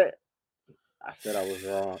 You what? I said I was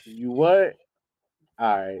wrong. You what?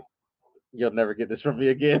 All right. You'll never get this from me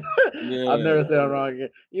again. I'll never say I'm wrong again.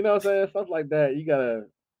 You know what I'm saying? Stuff like that. You gotta.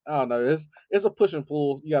 I don't know. It's a push and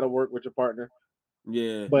pull. You gotta work with your partner.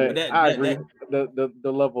 Yeah, but I agree. The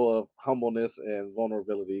level of humbleness and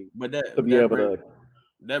vulnerability.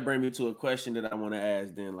 That brings me to a question that I want to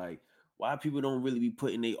ask. Then, like, why people don't really be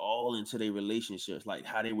putting they all into their relationships? Like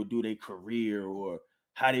how they would do their career or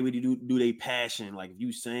how they would do their passion. Like if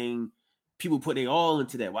you saying people put they all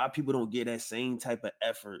into that, why people don't get that same type of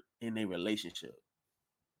effort in their relationship?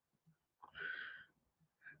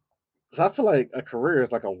 I feel like a career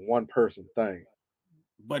is like a one person thing.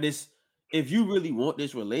 But it's if you really want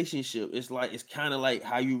this relationship, it's kind of like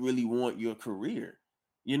how you really want your career.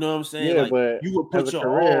 You know what I'm saying? Yeah, Like but you would as put a your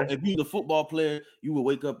all. career, If you're the football player, you would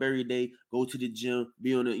wake up every day, go to the gym,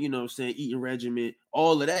 be on a, you know what I'm saying, eating regimen,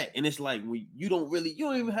 all of that. And it's like when you don't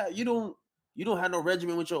even have, you don't have no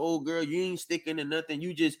regimen with your old girl. You ain't sticking to nothing.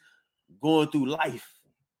 You just going through life.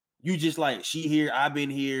 You just like she here, I've been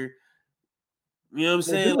here. You know what I'm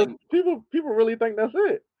and saying? people really think that's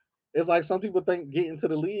it. It's like some people think getting to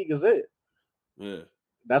the league is it. Yeah.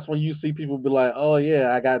 That's when you see people be like, "Oh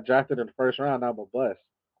yeah, I got drafted in the first round. I'm a bust."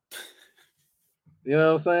 You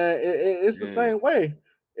know what I'm saying? It's the Yeah. same way.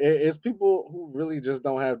 It's people who really just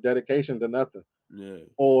don't have dedication to nothing, Yeah.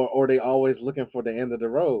 or they always looking for the end of the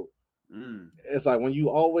road. Mm. It's like when you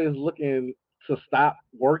always looking to stop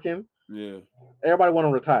working, Yeah. everybody want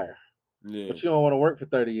to retire, Yeah. but you don't want to work for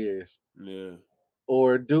 30 years Yeah.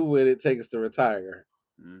 or do what it takes to retire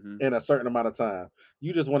Mm-hmm. in a certain amount of time.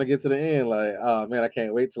 You just want to get to the end, like, oh man, I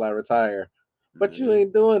can't wait till I retire. But you Yeah.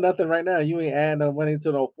 ain't doing nothing right now. You ain't adding no money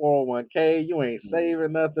to no 401k. You ain't Yeah.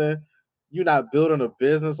 saving nothing. You're not building a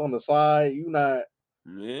business on the side. You not.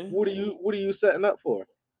 Yeah. What are you setting up for?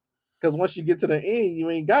 Because once you get to the end, you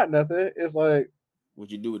ain't got nothing. It's like, What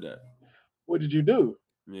you do with that? what did you do?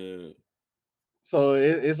 Yeah. So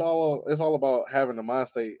it's all about having the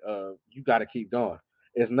mindset of you got to keep going.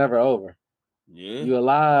 It's never over. Yeah. You're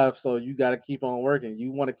alive, so you got to keep on working.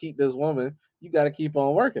 You want to keep this woman, you got to keep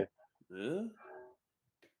on working. Yeah.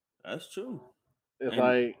 That's true. It's And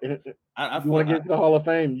like I you feel want like to get to the Hall of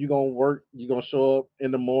Fame, you gonna work, you gonna show up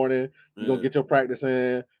in the morning, you gonna yeah. get your practice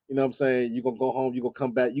in. You know what I'm saying? You gonna go home, you gonna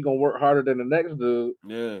come back, you gonna work harder than the next dude.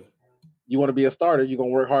 Yeah. You want to be a starter, you gonna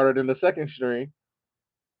work harder than the second string.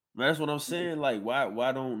 That's what I'm saying. Like,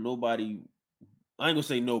 why don't nobody? I ain't gonna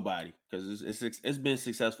say nobody because it's been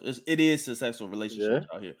successful. It is successful Yeah, relationships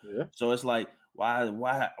out here. yeah. So it's like why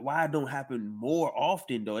it don't happen more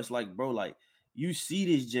often though? It's like, bro, like you see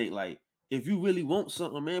this Jake, like if you really want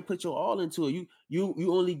something, man, put your all into it. You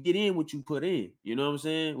only get in what you put in. You know what I'm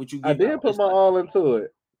saying? What you I give out. did put It's my like all into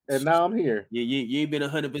it, and now I'm here. you ain't been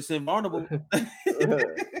 100% vulnerable.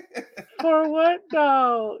 For what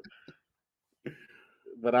though?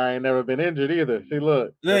 But I ain't never been injured either. See,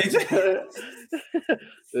 look, this is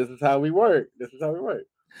this is how we work. This is how we work.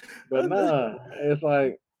 But nah, it's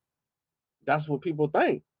like that's what people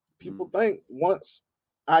think. People Mm, think once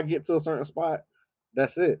I get to a certain spot,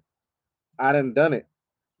 that's it. I done it.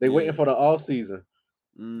 They waiting yeah. for the off season.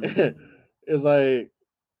 Mm, It's like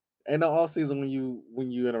ain't no off season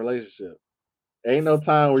when you in a relationship. Ain't no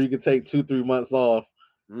time where you can take 2-3 months off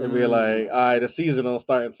and be mm. like, all right, the season don't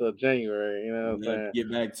start until January. You know You what I'm have to saying?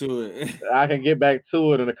 get back to it. I can get back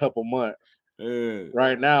to it in a couple months. Yeah,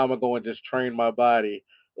 Right now, I'm gonna go and just train my body.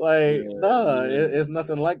 Like, yeah, nah, yeah, it's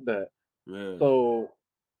nothing like that. yeah. So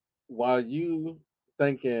while you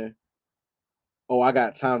thinking, oh, I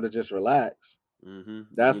got time to just relax, You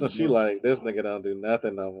that's really when she don't. like, this nigga don't do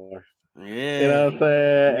nothing no more. You Yeah, know what I'm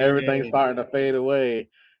saying? Everything's yeah, starting to fade away.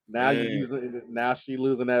 yeah. Now she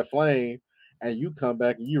losing that flame, and you come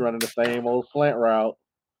back and you running the same old slant route,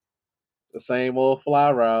 the same old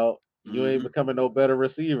fly route. You ain't hmm becoming no better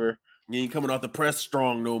receiver. You ain't coming off the press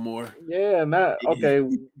strong no more. Yeah, not okay.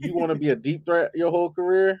 You want to be a deep threat your whole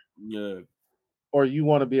career, Yeah. or you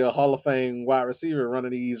want to be a Hall of Fame wide receiver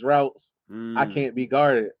running these routes? I Mm, can't be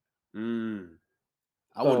guarded. mm.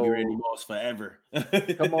 I want to be Randy So Moss forever.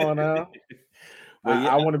 come on now. But yeah.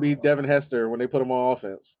 I want to be Devin Hester when they put him on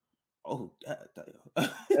offense. Oh, God damn.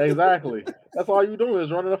 Exactly. That's all you doing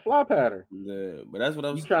is running a fly pattern. Yeah, but that's what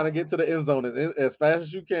I'm. You trying to get to the end zone as fast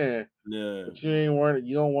as you can, Yeah, but you ain't worried.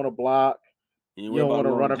 You don't want to block. you ain't You worry don't about want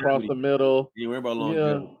to run across longevity. the middle. You ain't worry about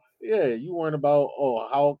Yeah, longevity. yeah. You worrying about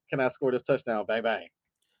how can I score this touchdown? Bang bang,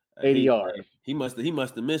 80 Hey, yards. he must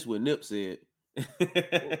have missed what Nip said.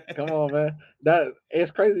 Come on, man. That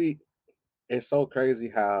it's crazy. It's so crazy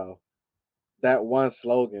how that one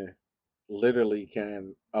slogan literally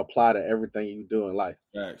can apply to everything you do in life.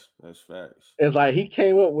 Facts. That's facts. It's like he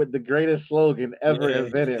came up with the greatest slogan ever Yeah,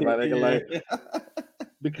 invented, my nigga. yeah, Like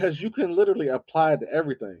because you can literally apply it to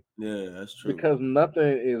everything. yeah. That's true. Because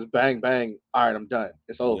nothing is bang bang. All right, I'm done.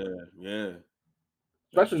 It's over. Yeah, yeah.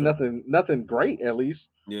 That's Especially true. nothing great. At least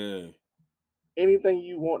Yeah, anything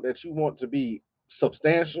you want that you want to be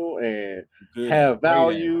substantial and good at, have great at,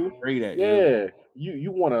 value. great at. Yeah. Yeah,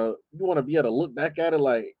 you wanna be able to look back at it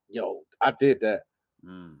like, yo, I did that.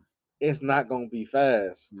 Mm. It's not gonna be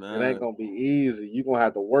fast. It Nah. ain't gonna be easy. You're gonna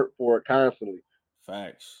have to work for it constantly.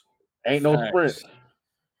 Facts. Ain't no sprints. Facts.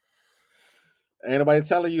 Ain't nobody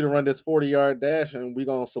telling you to run this 40-yard dash and we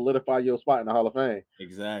gonna solidify your spot in the Hall of Fame.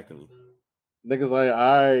 Exactly. Niggas like,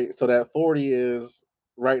 all right, so that 40 is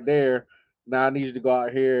right there. Now I need you to go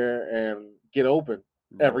out here and get open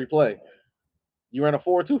every play. You ran a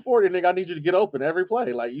 4.240, nigga. I need you to get open every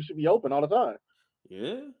play. Like you should be open all the time.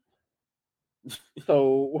 Yeah.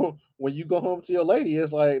 So when you go home to your lady,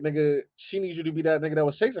 it's like, nigga, she needs you to be that nigga that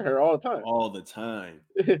was chasing her all the time. All the time.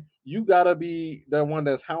 You gotta be the one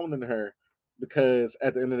that's hounding her, because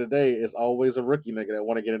at the end of the day, it's always a rookie nigga that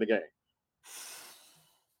want to get in the game.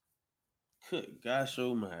 Good gosh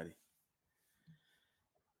almighty.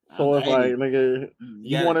 So it's like, nigga,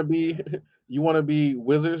 you want to be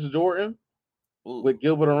Wizards Jordan with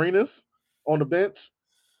Gilbert Arenas on the bench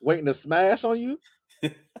waiting to smash on you?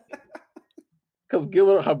 Because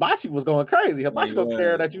Gilbert Hibachi was going crazy. Hibachi was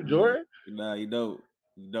staring at you, Jordan. Nah, you don't.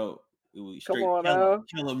 It was straight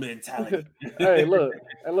killer mentality. Hey, look.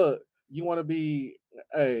 You want to be,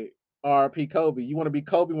 RP Kobe. You want to be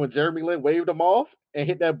Kobe when Jeremy Lin waved him off and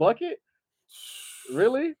hit that bucket?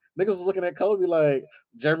 Really? Niggas was looking at Kobe like,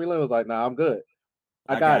 Jeremy Lin was like, nah, I'm good.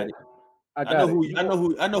 I got it. I know who you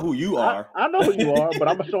are. I know who you are, but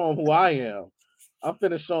I'm gonna show them who I am. I'm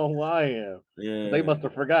finna show them who I am. Yeah. They must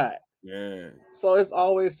have forgot. Yeah. So it's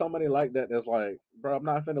always somebody like that that's like, bro, I'm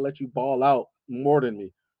not finna let you ball out more than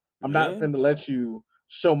me. I'm not finna let you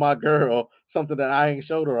show my girl something that I ain't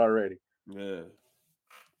showed her already. Yeah.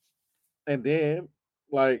 And then,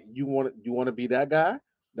 like, you want to be that guy,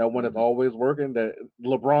 that one that's always working, that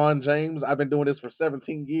LeBron James, I've been doing this for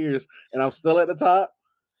 17 years and I'm still at the top?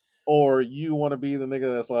 Or you want to be the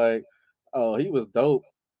nigga that's like, oh, he was dope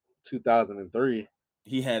 2003.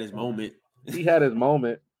 He had his moment.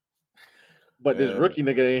 But this rookie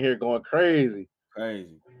nigga in here going crazy.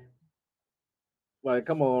 Like,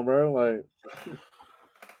 come on, bro. Like,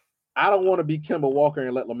 I don't want to be Kemba Walker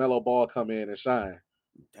and let LaMelo Ball come in and shine.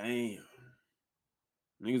 Damn.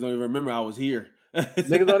 Niggas don't even remember I was here.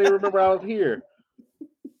 Niggas don't even remember I was here.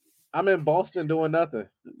 I'm in Boston doing nothing.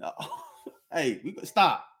 No. Hey,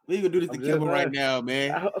 stop. We gonna do this to Kemba right now,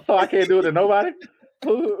 man. So I can't do it to nobody?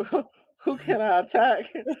 Who can I attack?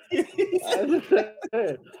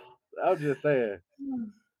 I'm just saying.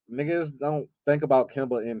 Niggas don't think about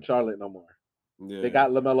Kemba in Charlotte no more. Yeah. They got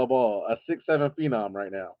LaMelo Ball, a 6'7" phenom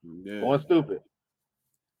right now. Yeah. Going stupid.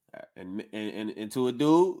 And to a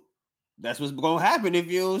dude, that's what's gonna happen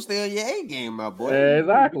if you don't stay on your A game, my boy.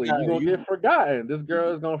 Exactly. You're gonna get forgotten. This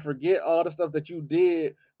girl is gonna forget all the stuff that you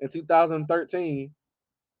did in 2013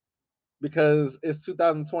 because it's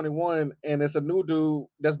 2021 and it's a new dude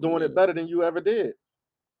that's doing it better than you ever did.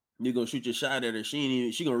 You gonna shoot your shot at her.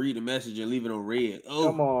 She gonna read the message and leave it on red. Oh,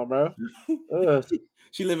 come on, bro.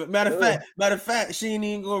 She live it. Matter of fact, she ain't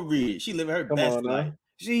even gonna read it. She living her best life.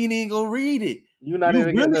 She ain't even gonna read it. You not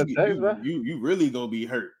even getting that text, bro. You really gonna be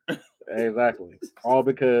hurt. Exactly. All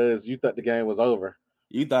because you thought the game was over.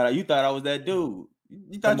 You thought I was that dude.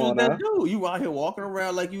 You thought you was that dude. You out here walking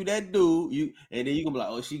around like you that dude. And then you gonna be like,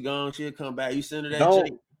 oh, she gone. She'll come back. You send her that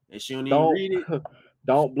check, and she don't even read it.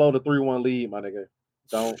 Don't blow the 3-1 lead, my nigga.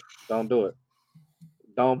 Don't do it.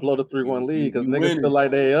 Don't blow the 3-1 lead because niggas feel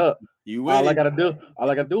like they up. All I gotta do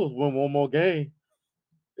is win one more game.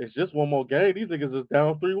 It's just one more game. These niggas is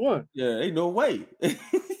down 3-1. Yeah, ain't no way.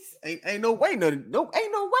 ain't no way. No,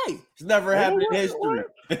 ain't no way. It's never happened in history.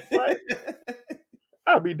 Right?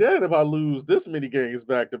 I'd be dead if I lose this many games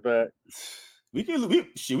back to back. We can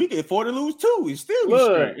afford to lose two. We still be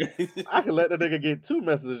straight. I can let the nigga get 2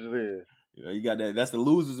 messages in. You know, you got that. That's the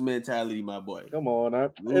loser's mentality, my boy. Come on,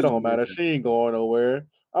 it don't matter. She ain't going nowhere.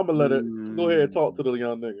 I'm gonna let it go ahead and talk to the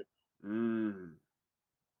young nigga.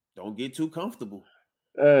 Don't get too comfortable.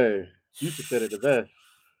 Hey, you should said it the best.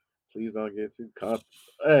 Please don't get too comfortable.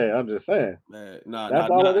 Hey, I'm just saying.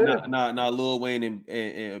 Nah. Lil Wayne and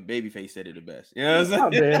Babyface said it the best. You know what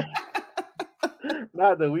I'm saying?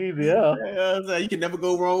 Not the Weezy L. You know what I'm saying? You can never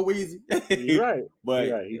go wrong with Weezy. You're right.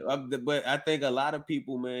 But I think a lot of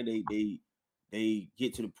people, man, they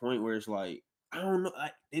get to the point where it's like, I don't know,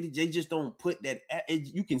 they just don't put that.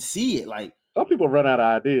 You can see it. Like some people run out of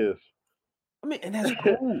ideas. I mean, and that's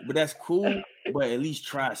cool. But that's cool. But at least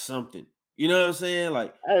try something. You know what I'm saying?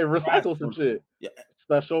 Like, hey, recycle some shit. Yeah.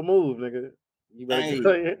 Special move, nigga. You better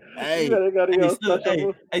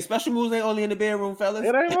special moves ain't only in the bedroom, fellas.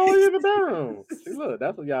 It ain't only in the bedroom. See, look,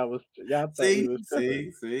 that's what y'all thought. See.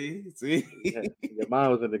 Your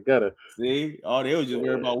mind was in the gutter. See, they was just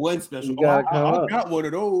worried about one special. I got one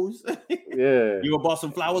of those. Yeah. You bought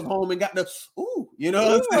some flowers home and got the you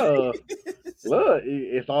know what I'm saying? Look,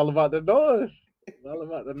 it's all about the noise. It's all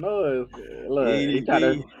about the noise. Look,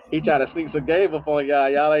 he tried to sneak some game up on y'all.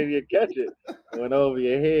 Y'all ain't even catch it. It went over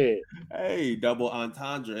your head. Hey, double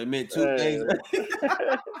entendre. It meant two things. This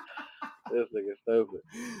nigga stupid.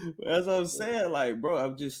 That's what I'm saying. Like, bro,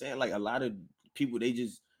 I'm just saying, like, a lot of people, they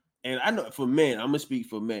just and I know for men, I'm gonna speak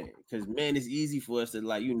for men because man, it's easy for us to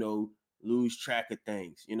like lose track of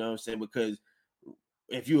things. You know what I'm saying? Because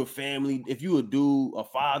if you're a family, if you a dude, a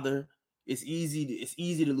father, it's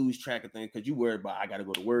easy to lose track of things because you worry about I gotta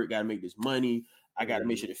go to work, gotta make this money, I gotta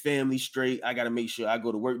make sure the family's straight, I gotta make sure I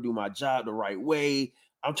go to work, do my job the right way.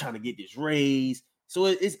 I'm trying to get this raise. So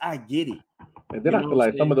it's I get it. And then I feel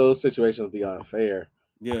like some of those situations be unfair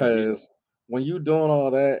because when you doing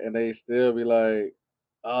all that and they still be like,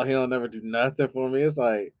 "Oh, he'll never do nothing for me." It's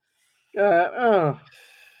like, God,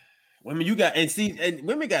 women,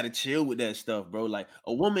 women gotta chill with that stuff, bro. Like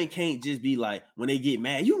a woman can't just be like when they get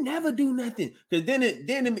mad, you never do nothing. Cause then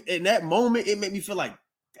in that moment, it made me feel like,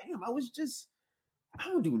 damn, I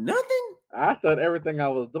don't do nothing. I thought everything I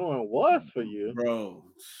was doing was for you, bro.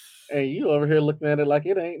 And you over here looking at it like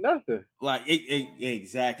it ain't nothing. Like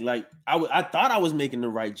exactly. Like I thought I was making the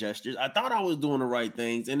right gestures. I thought I was doing the right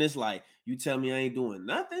things, and it's like you tell me I ain't doing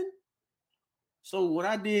nothing. So when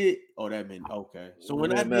I did, that meant okay. So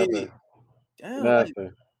when I did it, damn,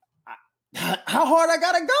 nothing. How hard I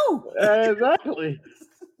gotta go? Exactly.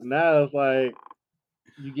 Now it's like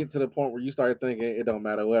you get to the point where you start thinking it don't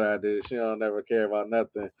matter what I do. She don't never care about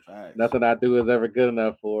nothing. Facts. Nothing I do is ever good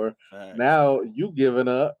enough for her. Facts. Now you giving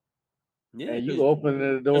up. Yeah, and you opening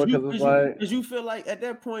the door because it's like because you feel like at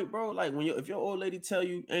that point, bro, like when if your old lady tell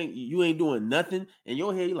you ain't doing nothing, in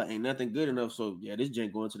your head you like ain't nothing good enough. So yeah, this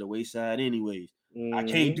junk going to the wayside anyways. I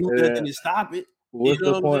can't do nothing to stop it. What's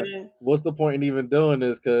the point? What's the point in even doing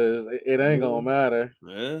this? Because it ain't gonna matter.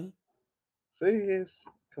 Yeah. See,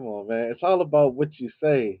 come on, man. It's all about what you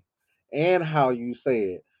say and how you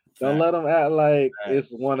say it. Don't let them act like it's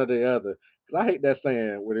one or the other. Cause I hate that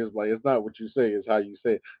saying where it's like it's not what you say, it's how you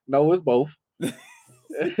say it. No, it's both.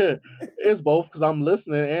 It's both because I'm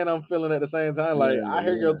listening and I'm feeling at the same time. Like I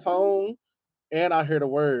hear your tone and I hear the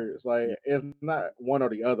words. Like it's not one or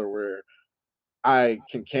the other where I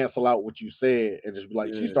can cancel out what you said and just be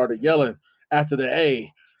like, she started yelling after the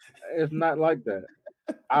A. It's not like that.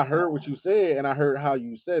 I heard what you said and I heard how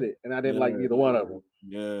you said it, and I didn't like neither one of them.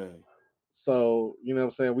 Yeah. So, you know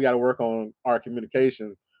what I'm saying? We got to work on our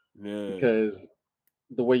communication because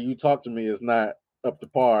the way you talk to me is not up to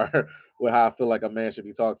par with how I feel like a man should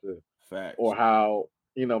be talked to. Facts. Or how,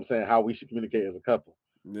 you know what I'm saying, how we should communicate as a couple.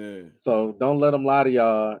 Yeah. So don't let them lie to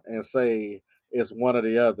y'all and say it's one or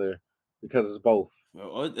the other because it's both.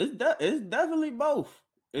 It's definitely both.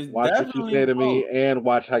 It's watch what you say to me and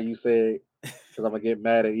watch how you say it because I'm going to get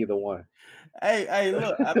mad at either one. Hey,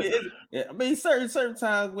 look. I mean, certain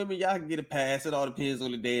times women y'all can get a pass. It all depends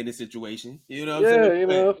on the day and the situation. You know what I'm saying? You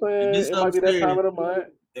know what I'm saying. It might be that time of the month.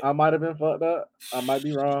 I might have been fucked up. I might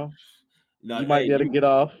be wrong. No, you might be able to get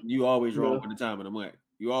off. You always wrong for the time of the month.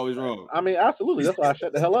 You always wrong. I mean, absolutely. That's why I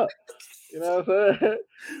shut the hell up. You know what I'm saying?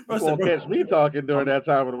 You won't catch me talking during that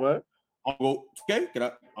time of the month. I'm gonna go. Okay,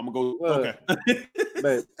 I'm gonna go.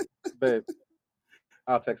 Okay, babe.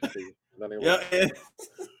 I'll text it to you.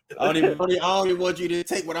 I don't even want you to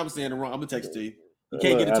take what I'm saying wrong. I'm gonna text it to you. You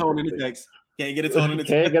can't get a tone in the text. Can't get a tone in the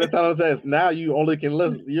text. Can't get a tone in the text. Now you only can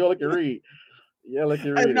listen. You only can read. Yeah, like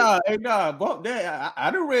you read it. Hey, bump that.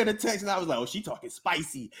 I done read the text and I was like, oh, she talking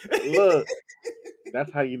spicy. Look,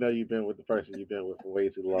 that's how you know you've been with the person you've been with for way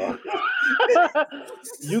too long.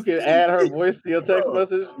 You can add her voice to your text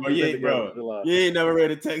message. You ain't never read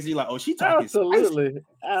a text. You like, oh, she talking spicy.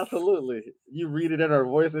 Absolutely. You read it in her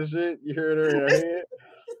voice and shit. You heard her in her head.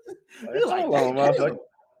 Like, hold on, motherfucker.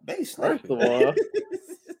 First of all,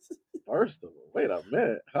 wait a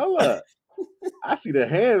minute. Hold up. I see the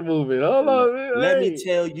hand moving. Hold on, man. Let me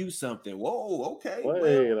tell you something. Whoa, okay.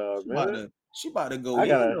 Wait a minute. She about to go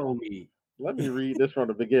in on me. Let me read this from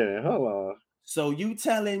the beginning. Hold on. So you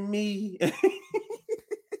telling me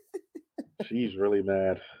she's really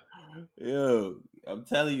mad. Yo, I'm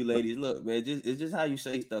telling you, ladies, look, man, it's just how you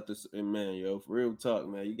say stuff to man, yo, for real talk,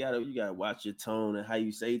 man. You gotta watch your tone and how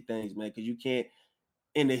you say things, man, because you can't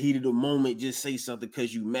in the heat of the moment just say something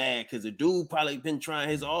because you mad because the dude probably been trying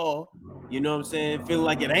his all, you know what I'm saying, feeling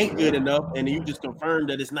like it ain't good enough, and then you just confirm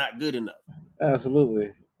that it's not good enough.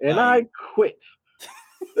 Absolutely. And I quit.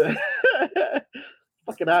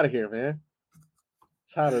 Fucking out of here, man.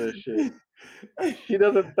 Tired of this shit. She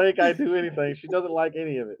doesn't think I do anything. She doesn't like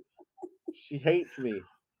any of it. She hates me.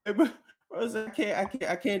 I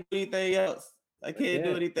can't do anything else. I can't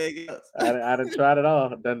do anything else. I done tried it all.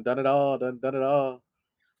 Done it all. Done it all.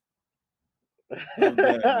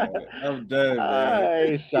 I'm done, man.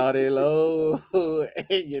 Hey, shawty low.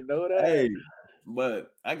 You know that? Hey,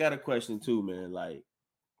 but I got a question too, man. Like,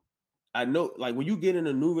 I know, like, when you get in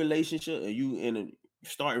a new relationship and you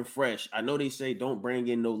starting fresh, I know they say don't bring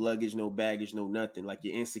in no luggage, no baggage, no nothing. Like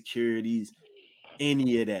your insecurities.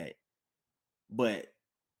 any of that. But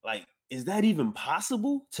like, is that even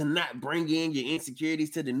possible to not bring in your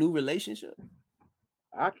insecurities to the new relationship?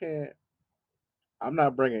 I can't. I'm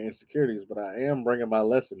not bringing insecurities, but I am bringing my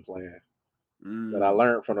lesson plan that I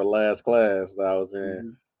learned from the last class that I was in. Mm-hmm.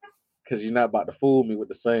 Because you're not about to fool me with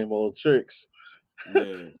the same old tricks.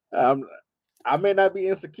 Yeah, I may not be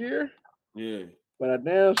insecure, yeah, but I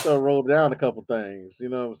damn sure wrote down a couple things. You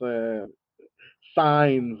know what I'm saying?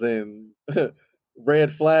 Signs and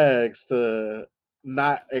red flags to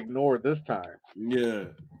not ignore this time. yeah.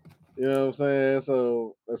 You know what I'm saying?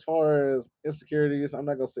 So as far as insecurities, I'm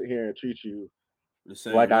not gonna sit here and treat you The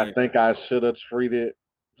same like I way. think I should have treated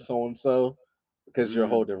so and so because you're a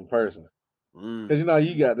Mm, whole different person. Because mm.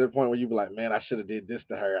 you got to the point where you be like, man, I should have did this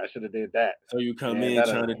to her. I should have did that. So you come And in that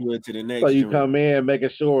trying to do it to the so next you joint. come in making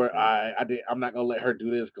sure Yeah. I did. I'm not gonna let her do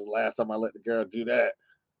this because last time I let the girl do that,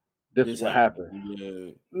 this is This what happened. happened.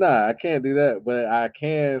 Yeah. Nah, I can't do that. But I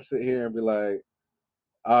can sit here and be like,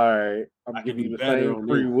 all right, I'm I can giving do you the better same on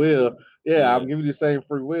free this. will. Yeah, Yeah. I'm giving you the same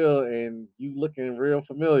free will, and you looking real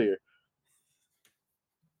familiar.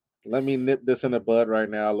 Let me nip this in the bud right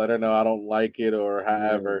now. Let her know I don't like it or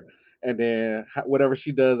however. Yeah. And then whatever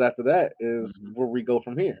she does after that is Mm-hmm. where we go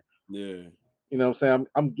from here. Yeah. You know what I'm saying?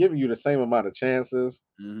 I'm giving you the same amount of chances,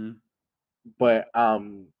 Mm-hmm. but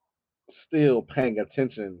I'm still paying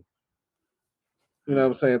attention, you know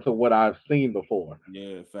what I'm saying, to what I've seen before.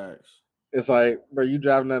 Yeah, facts. It's like, bro, you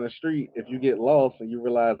driving down the street, if you get lost and you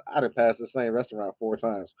realize I done passed the same restaurant 4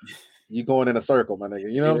 times, you going in a circle, my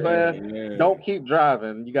nigga. You know what I'm saying? Yeah, Don't keep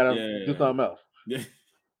driving. You gotta do yeah, something else. yeah.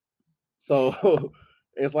 So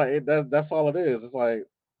it's like that's all it is. It's like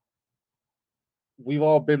we've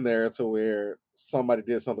all been there to where somebody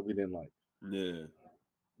did something we didn't like. Yeah.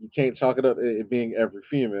 You can't chalk it up it being every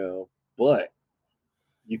female, but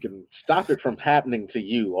you can stop it from happening to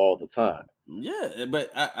you all the time. Yeah, but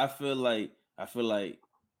I feel like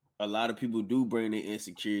a lot of people do bring their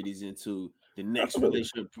insecurities into the next Absolutely.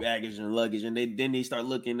 relationship baggage and luggage, and they start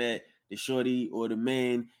looking at the shorty or the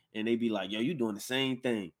man, and they be like, "Yo, you doing the same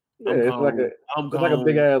thing? Yeah, I'm gone. I'm it's like a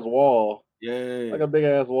big gone." ass wall. Yeah, Like a big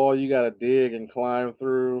ass wall you gotta dig and climb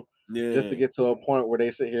through just to yeah. get to a point where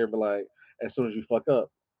they sit here and be like, as soon as you fuck up,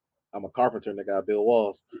 I'm a carpenter and I gotta build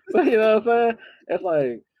walls. You know what I'm saying? It's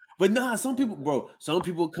like, But nah, some people, bro, some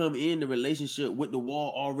people come in the relationship with the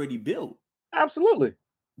wall already built. absolutely.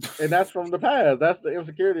 And that's from the past. That's the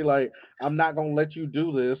insecurity. Like, I'm not gonna let you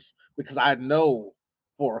do this because I know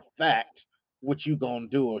for a fact what you gonna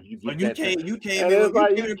do if you But get that chance. you came And in it's with you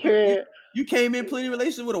like came you in can't. you came in plenty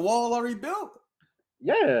relationship with a wall already built.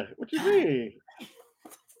 Yeah, what you God, mean?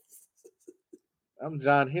 I'm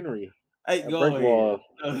John Henry. hey, I go break ahead. walls.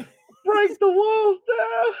 Break the walls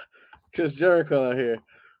down. Cause Jericho out here.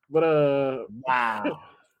 But Wow.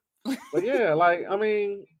 but yeah, like I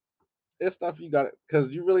mean, it's stuff you got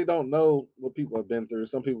because you really don't know what people have been through.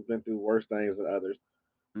 Some people have been through worse things than others.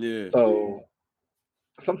 Yeah. So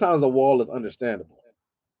sometimes a wall is understandable.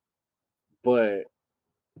 But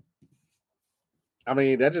I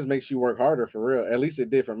mean, that just makes you work harder for real. At least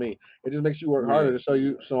it did for me. It just makes you work Yeah. harder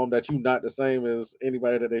to show them that you're not the same as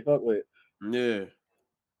anybody that they fuck with. Yeah.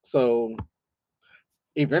 So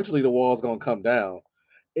eventually the wall's gonna come down.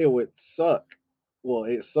 It would suck. Well,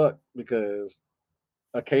 it sucked because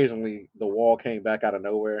occasionally the wall came back out of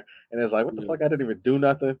nowhere, and it's like, what the Yeah. fuck? I didn't even do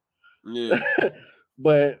nothing. Yeah.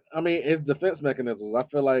 But I mean, it's defense mechanisms. I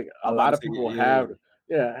feel like I'm a about lot to of say, people yeah. have,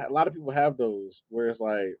 yeah, a lot of people have those where it's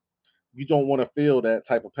like you don't want to feel that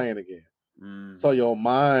type of pain again. Mm. So your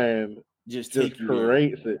mind Just just take you there.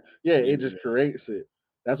 creates it. Yeah, Yeah. it just creates it.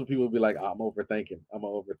 That's what people be like, I'm overthinking. I'm an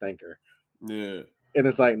overthinker. Yeah. And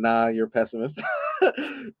it's like, nah, you're a pessimist.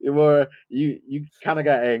 You're more you kind of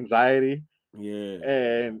got anxiety Yeah.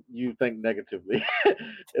 and you think negatively.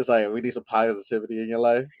 It's like we need some positivity in your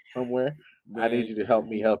life somewhere. I need Man. you to help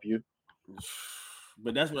me help you.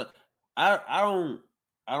 But that's what I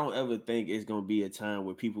don't ever think it's gonna be a time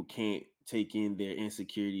where people can't take in their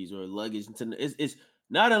insecurities or luggage into it's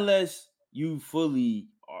not unless you fully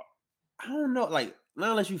are, I don't know, like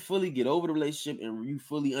not unless you fully get over the relationship and you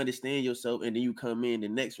fully understand yourself, and then you come in the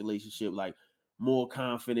next relationship like more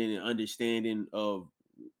confident and understanding of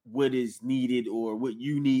what is needed or what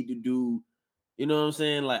you need to do. You know what I'm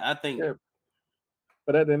saying? Like I think, Yeah,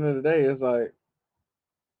 but at the end of the day, it's like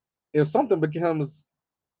if something becomes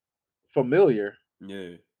familiar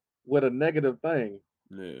yeah, with a negative thing,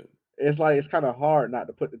 yeah, it's like it's kind of hard not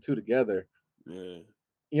to put the two together. yeah,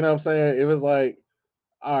 You know what I'm saying? It was like,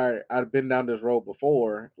 all right, I've been down this road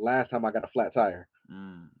before. Last time I got a flat tire.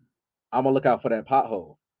 mm, I'm gonna look out for that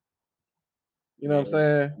pothole. You know what I'm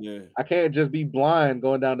saying? Yeah. I can't just be blind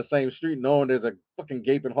going down the same street knowing there's a fucking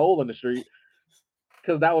gaping hole in the street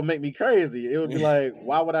because that would make me crazy. It would be like,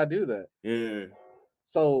 why would I do that? Yeah.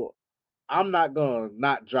 So I'm not gonna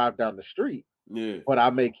not drive down the street, Yeah. but I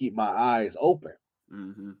may keep my eyes open.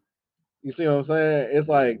 Mm-hmm. You see what I'm saying? It's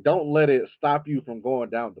like, don't let it stop you from going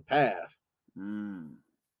down the path,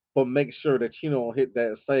 but make sure that you don't hit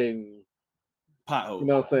that same pothole. You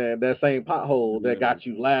know what I'm saying? That same pothole that got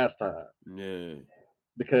you last time. Yeah.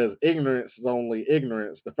 Because ignorance is only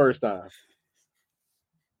ignorance the first time.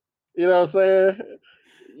 You know what I'm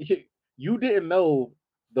saying? You didn't know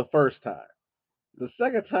the first time. The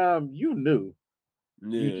second time you knew.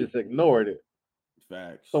 You just ignored it.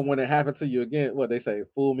 Facts. So when it happened to you again, what they say,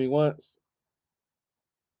 fool me once,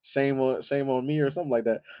 shame on me or something like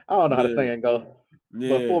that. I don't know how the saying go.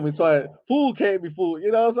 But fool me twice. Fool can't be fooled.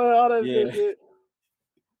 You know what I'm saying? All that good shit.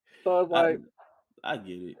 So it's like I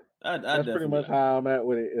get it. That's pretty much how I'm at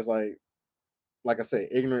with it. It's like I said,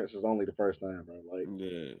 ignorance is only the first time, bro. Like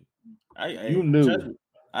you knew.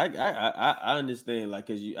 I understand, like,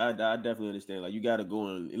 cause I definitely understand. Like, you got to go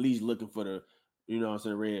and at least looking for the, you know what I'm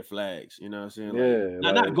saying, red flags. You know what I'm saying? Like,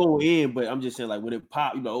 yeah, not go in, but I'm just saying, like, when it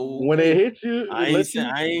pop, you know, okay, when it hits you,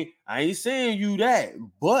 I ain't saying you that,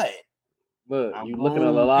 but look, you looking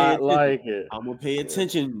a lot like it. I'm gonna pay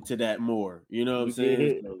attention to that more. You know what I'm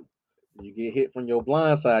saying? You get hit from your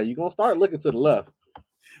blind side. You gonna start looking to the left.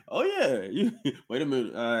 Oh yeah, wait a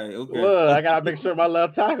minute. All right, okay. Look, I gotta make sure my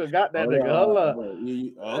left tackle got that nigga. Hold up.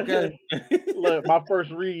 Okay. Look, my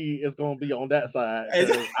first read is gonna be on that side.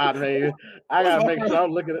 I gotta make sure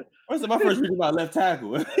I'm looking at. What's my first read about left tackle?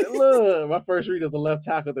 Look, my first read is the left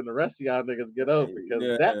tackle. Then the rest of y'all niggas get up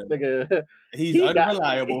because that nigga he's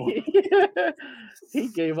unreliable. He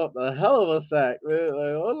gave up a hell of a sack, man.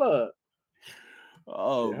 Like, hold up.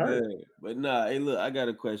 Oh man, but nah. Hey, look, I got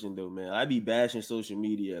a question though, man. I be bashing social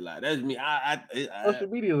media a lot. That's me. Social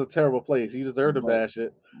media is a terrible place. You deserve to bash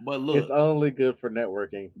it. But look, it's only good for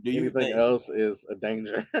networking. Anything else is a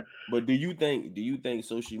danger. But do you think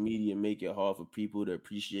social media make it hard for people to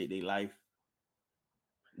appreciate their life,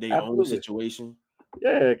 their own situation?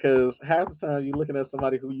 Yeah, because half the time you're looking at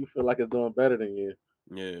somebody who you feel like is doing better than you.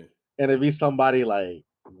 Yeah. And it'd be somebody like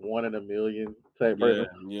 1 in a million type person.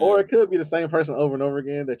 Or it could be the same person over and over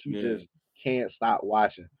again that you just can't stop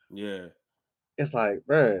watching. Yeah. It's like,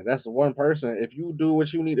 bruh, that's one person. If you do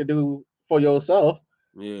what you need to do for yourself,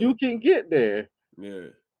 you can get there. Yeah.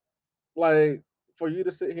 Like, for you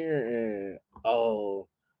to sit here and, oh,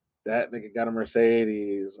 that nigga got a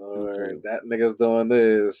Mercedes, or that nigga's doing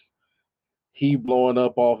this, he blowing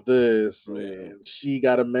up off this, and she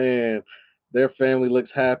got a man, their family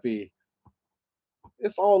looks happy.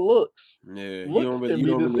 It's all looks. Yeah, looks can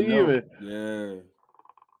be deceiving. Yeah.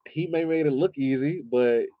 He may made it look easy,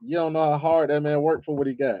 but you don't know how hard that man worked for what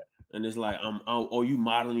he got. And it's like, you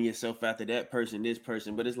modeling yourself after that person, this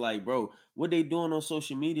person. But it's like, bro, what they doing on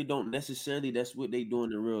social media don't necessarily that's what they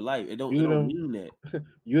doing in real life. It don't mean that.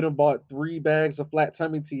 You done bought 3 bags of flat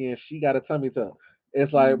tummy tea and she got a tummy tuck.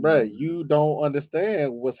 It's like, bro, you don't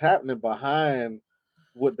understand what's happening behind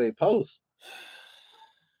what they post.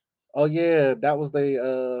 Oh yeah, that was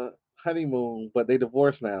their honeymoon, but they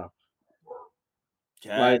divorced now.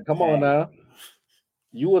 Like, come on now.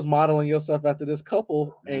 You was modeling yourself after this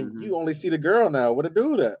couple, and you only see the girl now. What a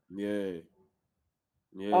do that? Yeah.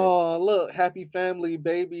 Yeah. Oh, look, happy family,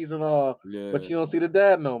 babies, and all. Yeah. But you don't see the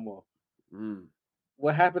dad no more.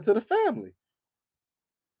 What happened to the family?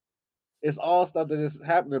 It's all stuff that is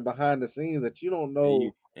happening behind the scenes that you don't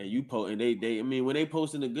know. And you post, and they. I mean, when they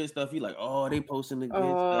posting the good stuff, you like, oh, they posting the good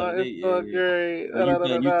stuff. It's so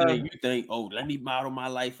great. You think, oh, let me model my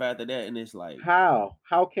life after that, and it's like, how?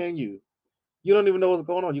 How can you? You don't even know what's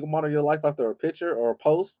going on. You can model your life after a picture or a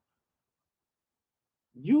post.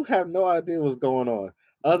 You have no idea what's going on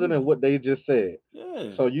other than what they just said.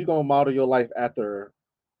 Yeah. So you gonna model your life after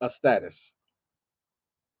a status.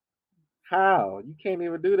 How? You can't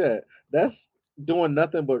even do that. That's doing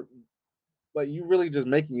nothing but you really just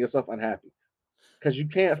making yourself unhappy because you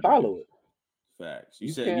can't follow it. Facts.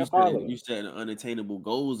 You set unattainable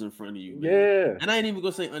goals in front of you, man. Yeah. And I ain't even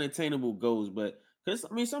gonna say unattainable goals, but because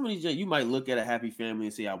I mean, some of these you might look at a happy family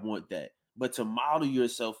and say, I want that. But to model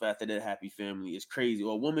yourself after that happy family is crazy.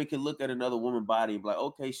 Or a woman can look at another woman's body and be like,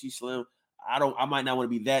 okay, she's slim. I might not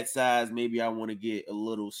want to be that size. Maybe I want to get a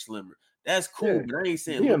little slimmer. That's cool, but I ain't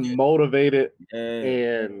saying being motivated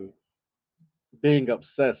and being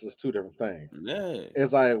obsessed is two different things. Yeah.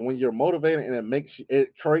 It's like when you're motivated and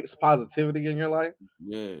it creates positivity in your life.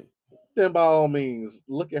 Yeah. Then by all means,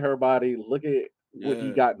 look at her body, look at what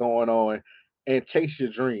you got going on, and chase your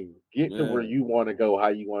dream. Get to where you want to go, how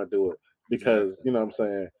you want to do it. because you know what I'm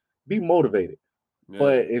saying. Be motivated.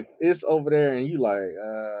 But Yeah. if it's over there and you like,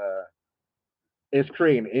 it's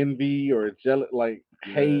creating envy or jealous, like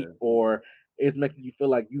hate, Yeah. or it's making you feel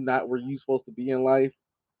like you're not where you supposed to be in life.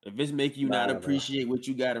 If it's making you not Nah, bro. appreciate what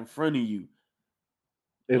you got in front of you,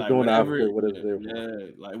 It's like doing the whatever, opposite of what it's yeah, there for. yeah,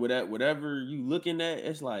 like whatever you looking at,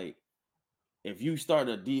 it's like if you start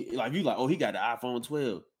like you like, oh, he got the iPhone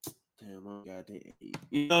 12. Damn, I got that 8.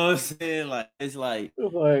 You know what I'm saying? Like it's like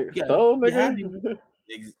It's like, you got so you nigga. happy.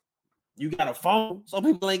 You got a phone. Some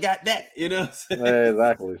people ain't got that. You know what I'm saying?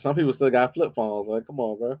 Exactly. Some people still got flip phones. Like, come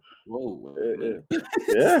on, bro. Whoa, wait a It, minute.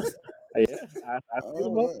 yeah, yeah. I see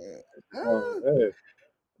them up. Oh, Hey,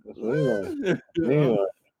 so anyway,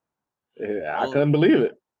 yeah, I oh, couldn't believe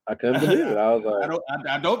it. I couldn't believe it. I was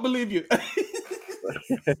I don't believe you.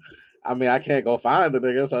 like, I mean, I can't go find the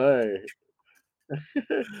nigga. So hey,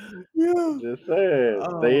 Yeah. just saying,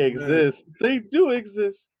 they Oh man. exist. They do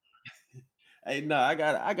exist. Hey, no, I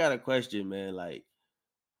got a question, man. Like,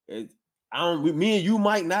 it, I don't. Me and you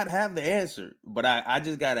might not have the answer, but I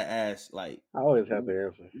just gotta ask. Like, I always have the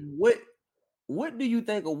answer. what what do you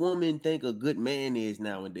think a woman think a good man is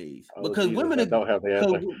nowadays? Oh Because Jesus, I don't have the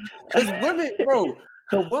answer. because women, bro,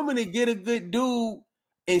 because women to get a good dude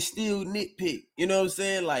and still nitpick. You know what I'm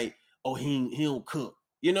saying? Like, oh, he don't cook.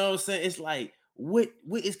 You know what I'm saying? It's like what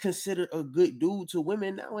is considered a good dude to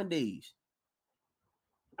women nowadays?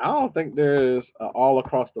 I don't think there's an all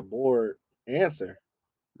across the board answer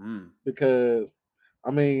Mm, because I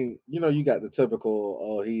mean, you know, you got the typical,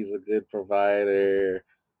 oh, he's a good provider,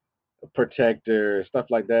 a protector, stuff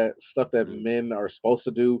like that, stuff that mm, men are supposed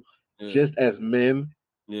to do yeah, just as men.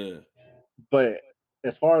 yeah, But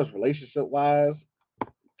as far as relationship wise,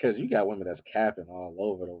 because you got women that's capping all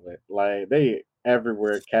over the way, like they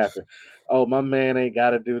everywhere capping. Oh, my man ain't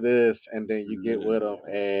got to do this, and then you get yeah. with them,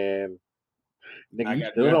 and nigga, I you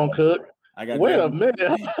got still don't grandpa. cook. I got Wait a grandpa.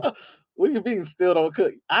 minute, what you mean still don't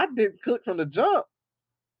cook? I didn't cook from the jump.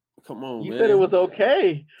 Come on, You said it man. was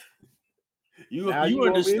okay. Now You you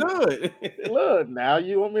want me? understood. Look, now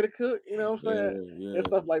you want me to cook? You know what I'm saying? Yeah, And yeah,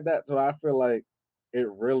 stuff like that. So I feel like it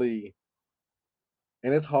really,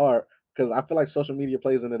 and it's hard because I feel like social media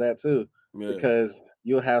plays into that too, yeah, because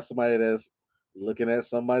you'll have somebody that's looking at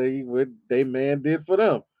somebody what they man did for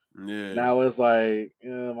them. yeah, Now it's like,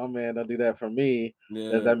 my man don't do that for me.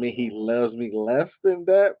 Does yeah. that mean he loves me less than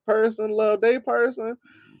that person love they person,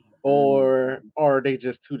 Mm, or are they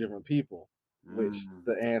just two different people? Which mm.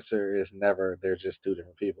 the answer is never. They're just two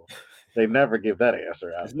different people. They never give that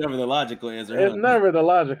answer out. It's never the logical answer, It's huh? never the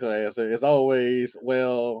logical answer. It's always,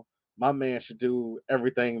 well, my man should do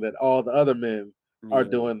everything that all the other men are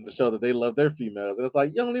Yeah, doing to show that they love their females. And it's like,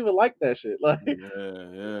 you don't even like that shit. Like, yeah,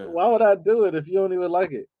 yeah, why would I do it if you don't even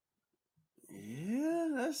like it?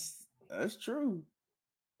 yeah. That's true.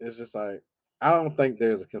 It's just like, I don't think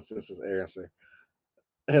there's a consensus answer.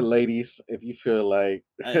 And ladies, if you feel like,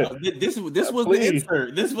 This was the please,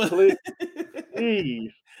 insert. This was please,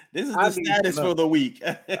 please, this is I the need to status know. for the week.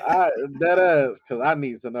 I that is because I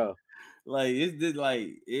need to know. Like it's just like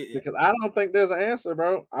Because I don't think there's an answer,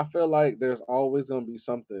 bro. I feel like there's always gonna be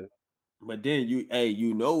something. but then you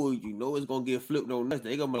know it's gonna get flipped on us.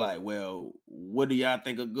 They gonna be like, well, what do y'all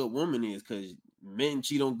think a good woman is? Because men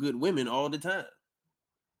cheat on good women all the time.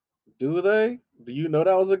 Do they? Do you know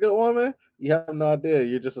that was a good woman? You have no idea.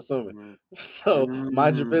 You're just assuming. Mm. So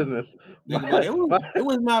mind your Mm. business. Think about it. It My,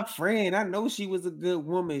 was my friend. I know she was a good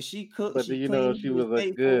woman. She cooked, but do she you know cleaned, she she was was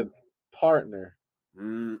a good faithful. partner?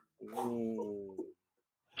 Mm. Mm,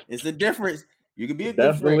 It's a difference. You could be a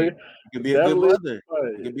good friend. definitely, You could be a good definitely. mother.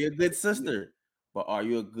 You could be a good sister. But are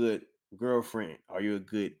you a good girlfriend? Are you a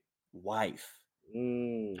good wife?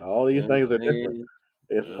 All You these know what I'm things are different. saying?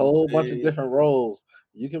 It's You a know what I'm whole bunch of saying? different roles.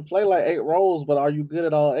 You can play like 8 roles, but are you good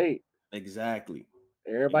at all 8? Exactly.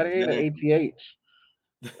 Everybody ain't an Exactly.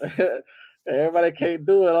 ATH. Everybody can't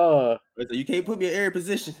do it all. So you can't put me in every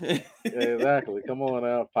position. Exactly. Come on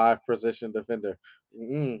now, 5 position defender.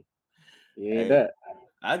 Mm-mm. You ain't Hey, that.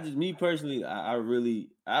 I just me personally, I really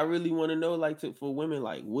want to know, like, for women,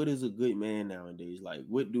 like, what is a good man nowadays? Like,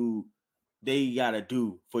 what do they gotta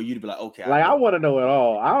do for you to be like, okay, I Like I know. want to know it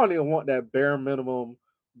all. I don't even want that bare minimum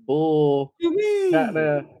bull. What you mean?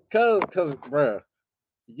 Goddamn, cause, bruh,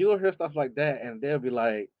 you'll hear stuff like that, and they'll be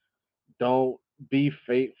like, "Don't be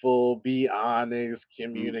faithful, be honest, Mm,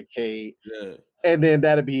 communicate," yeah, and then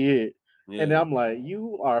that'll be it. And then yeah. I'm like,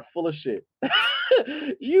 "You are full of shit.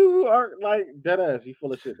 You are like dead ass. You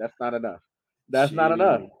full of shit. That's not enough. That's not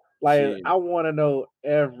enough. Shit, Like shit. I want to know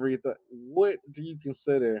everything. What do you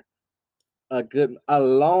consider a good a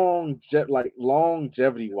like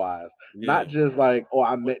longevity wise, not Yeah, just like, oh,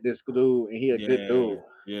 I met this dude and he a good yeah, dude.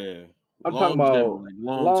 yeah. I'm talking Longevity, about like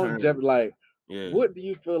long term. longevity. Like, Yeah, what do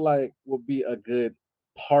you feel like would be a good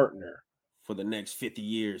partner? for the next 50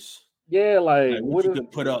 years. Yeah, like Like what what you is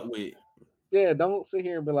could put up with. yeah, don't sit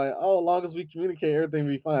here and be like, oh, as long as we communicate, everything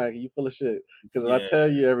be fine. You full of shit. Because if I Yeah.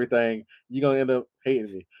 tell you everything, you're gonna end up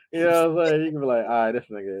hating me. You know what I'm saying? You can be like, all right, this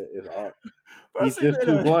nigga is all he's Person just in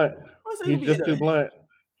too a blunt. person He's be in just too a blunt.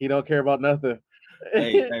 He don't care about nothing.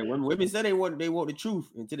 hey, when women say they want the truth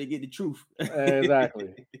until they get the truth.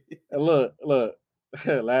 Exactly. And look.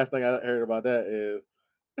 Last thing I heard about that is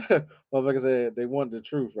motherfucker said they want the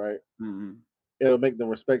truth, right? Mhm. It'll make them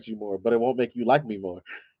respect you more, but it won't make you like me more.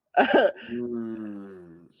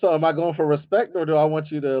 Mm. So am I going for respect or do I want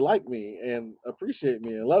you to like me and appreciate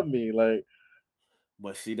me and love me? Like,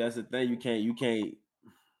 But see, that's the thing. You can't.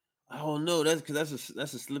 I don't know. That's because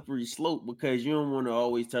that's a slippery slope because you don't want to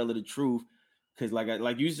always tell her the truth. Because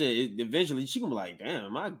like you said, eventually she gonna be like, "Damn,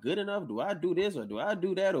 am I good enough? Do I do this or do I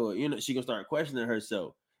do that?" Or she gonna start questioning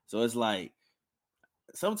herself. So it's like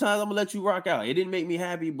sometimes I'm gonna let you rock out. It didn't make me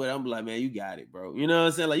happy, but I'm like, man, you got it, bro. You know what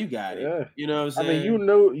I'm saying? Like you got it. yeah. You know what I'm I mean,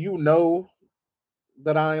 saying? you know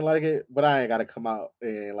that I ain't like it, but I ain't gotta come out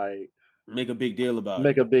and like Make a big deal about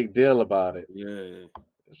make it. a big deal about it. Yeah.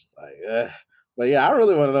 It's like, but yeah, I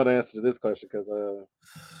really want to know the answer to this question because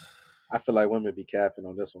I feel like women be capping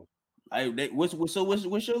on this one.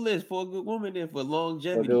 What's your list for a good woman then for A good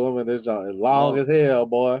longevity? woman, this joint is long Long as hell,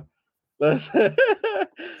 boy. for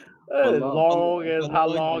As long long as for how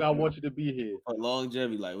long I longevity. want you to be here. For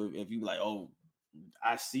longevity, like if you like, oh,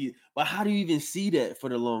 I see it. But how do you even see that for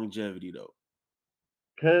the longevity though?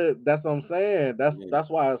 Cause that's what I'm saying. Yeah. That's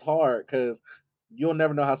why it's hard. Cause you'll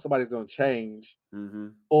never know how somebody's gonna change, Hmm.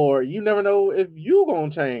 or you never know if you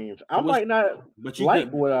gonna change. I So what's might not but you got like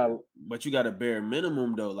what I. but you got a bare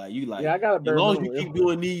minimum though. Like you Yeah, like I got a as bare long as you minimum. keep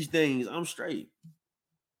doing these things, I'm straight.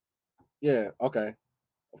 Yeah, okay.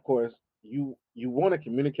 Of course, you want to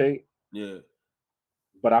communicate, Yeah.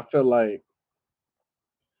 but I feel like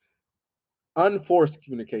unforced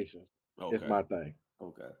communication is Okay. my thing.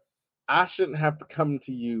 Okay. I shouldn't have to come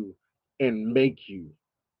to you and make you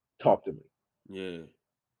talk to me. Yeah.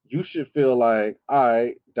 You should feel like, all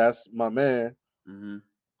right, that's my man. Hmm.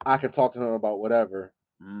 I can talk to him about whatever,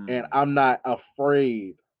 and Mm. I'm not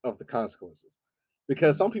afraid of the consequences.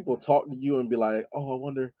 Because Mm. some people talk to you and be like, oh, I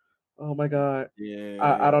wonder, oh my God, I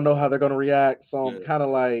Yeah. don't know how they're going to react. So I'm Yeah. kind of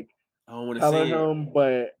like I don't want to say telling it. him,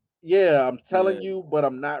 but yeah, I'm Yeah. telling you, but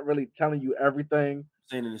I'm not really telling you everything.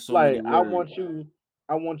 Saying it in so many Like words.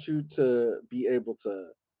 I want you to be able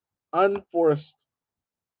to unforced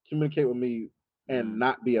communicate with me and Mm.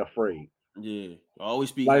 not be afraid. Yeah. Always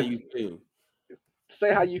speak how Like you feel.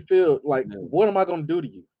 say how you feel. Like Yeah. what am I going to do to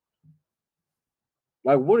you?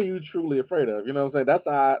 Like what are you truly afraid of? You know what I'm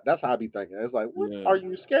saying? That's how I be thinking. It's like what Yeah. are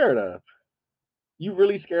you scared of? You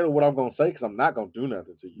really scared of what I'm gonna say because I'm not gonna do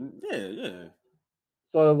nothing to you. Yeah. Yeah.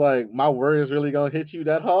 So it's like my word is really gonna hit you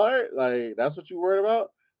that hard. Like that's what you worried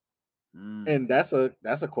about, and Mm.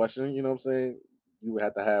 that's a question. You know what I'm saying? You would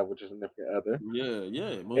have to have with your significant other, Yeah.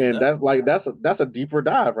 Yeah. Most and definitely. that's a deeper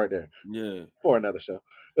dive right there Yeah. for another show.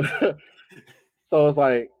 So it's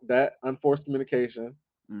like that unforced communication.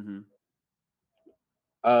 Hmm.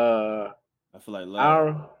 Uh, I feel like love.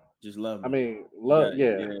 our Just love I me. mean You love, got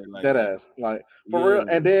yeah, yeah, like dead that. ass, like for Yeah. real.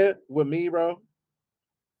 And then with me, bro,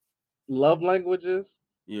 love languages.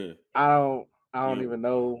 Yeah. I don't I don't Yeah. even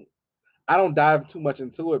know. I don't dive too much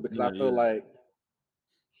into it because Yeah. I feel Yeah. like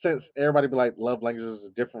since everybody be like love languages are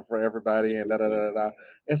different for everybody and da da Yeah. da da,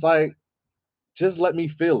 it's like just let me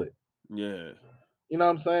feel it. Yeah. You know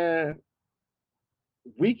what I'm saying?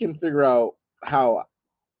 We can figure out how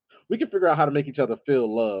we can figure out how to make each other feel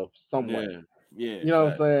love some way. Yeah. Yeah. You know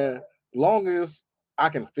what I'm Fact. saying? Long as I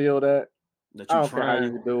can feel that, That I you don't care how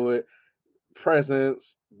trying. you do it. Presence,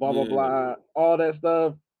 blah blah Yeah. blah, all that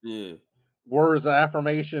stuff. Yeah. Words of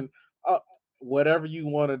affirmation, uh, whatever you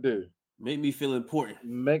want to do. Make me feel important.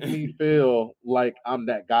 Make me feel like I'm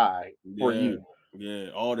that guy for Yeah. you. Yeah.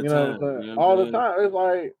 All the You know what I'm time. saying? You know what I'm All the saying? time. It's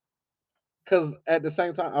like, because at the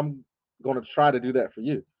same time, I'm going to try to do that for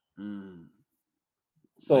you. Mm.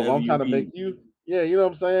 So if Whatever I'm you trying to make need. you, yeah, you know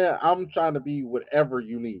what I'm saying? I'm trying to be whatever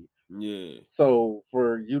you need. Yeah. So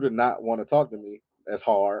for you to not want to talk to me, that's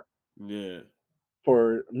hard. Yeah.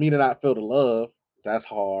 For me to not feel the love, that's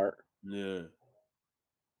hard. Yeah.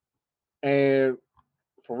 And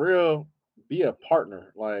for real, be a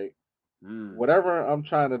partner. Like, Mm. whatever I'm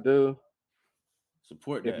trying to do,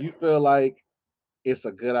 Support if that. you feel like it's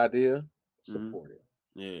a good idea, Mm. support it.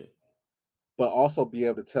 Yeah. But also be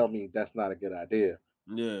able to tell me that's not a good idea.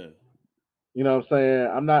 Yeah. You know what I'm saying?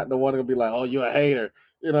 I'm not the one gonna be like, oh, you're a hater.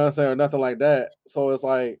 You know what I'm saying? Or nothing like that. So it's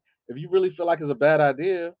like, if you really feel like it's a bad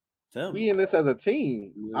idea, Tell We me. in this as a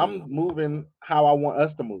team. Yeah. I'm moving how I want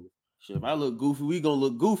us to move. Shit, if I look goofy, we gonna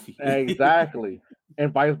look goofy. Exactly.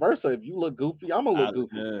 And vice versa. If you look goofy, I'm gonna look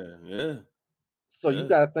goofy. Yeah. So you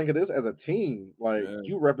gotta think of this as a team. Like Yeah.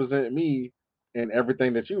 you represent me in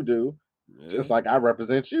everything that you do, Yeah. just like I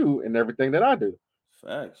represent you in everything that I do.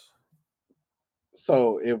 Facts.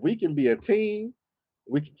 So if we can be a team,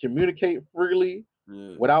 we can communicate freely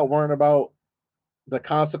Yeah. without worrying about the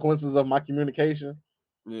consequences of my communication,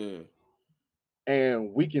 Yeah.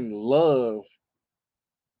 and we can love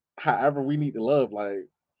however we need to love, like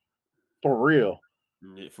for real.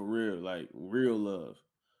 Yeah, for real, like real love.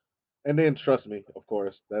 And then trust me, of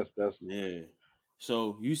course. That's Yeah.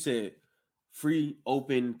 So you said free,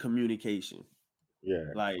 open communication.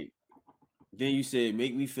 yeah. Like then you said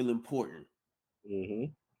make me feel important. hmm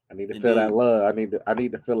I need to And feel that then love. I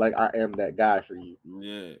need to feel like I am that guy for you.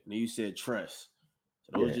 yeah, then you said trust.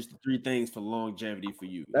 So those are Yeah. just the three things for longevity for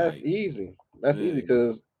you. That's Like easy. That's easy yeah,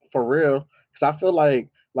 because for real, because I feel like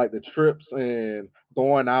the trips and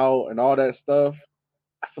going out and all that stuff.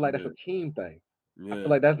 I feel like that's yeah, a team thing. I feel yeah.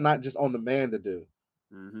 like that's not just on the man to do.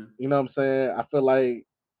 Mm-hmm. You know what I'm saying? I feel like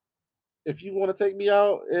if you want to take me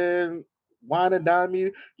out and wine and dine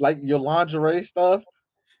me, like your lingerie stuff,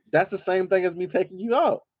 that's the same thing as me taking you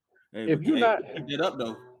out. Hey, If but you not, keep that up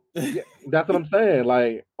though. yeah, that's what I'm saying.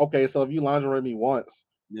 Like, okay, so if you lingerie me once,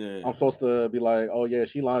 Yeah. I'm supposed to be like, oh yeah,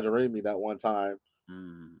 she lingerie me that one time.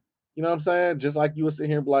 Mm. You know what I'm saying? Just like you would sit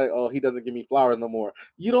here and be like, oh, he doesn't give me flowers no more.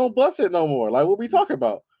 You don't bust it no more. Like, what we talking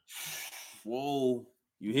about? Whoa,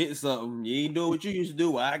 you hit something. You ain't doing what you used to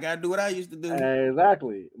do. I gotta do what I used to do.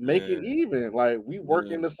 Exactly. Make Yeah, it even. Like, we yeah.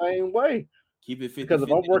 working the same way. Keep it 50 Because if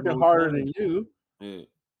 50 I'm the working whole harder time. than you, Yeah,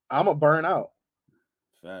 I'm going to burn out.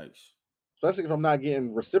 facts. Especially if I'm not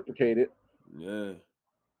getting reciprocated. Yeah,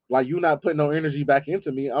 Like, you not putting no energy back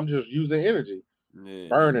into me. I'm just using energy. yeah.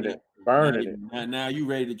 Burning it. Burning it. Now you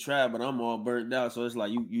ready to try, but I'm all burnt out. So it's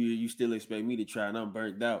like you still expect me to try, and I'm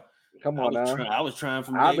burnt out. Come on now. I was trying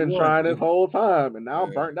from I've day been one. trying this whole time, and now I'm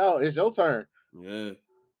Yeah, burnt out. It's your turn. yeah,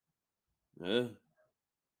 yeah.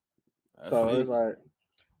 I So feel it's like,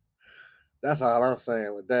 that's all I'm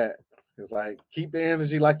saying with that. It's like, keep the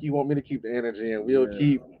energy like you want me to keep the energy, and we'll you.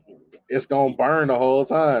 keep, it's going to burn the whole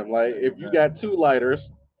time. Like, if you Yeah, got two lighters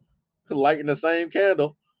lighting the same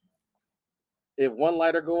candle, if one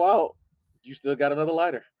lighter go out, you still got another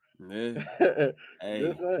lighter. yeah. Just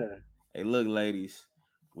Hey, saying. hey, look, ladies.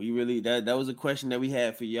 We really that was a question that we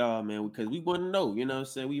had for y'all, man, because we want to know. You know what I'm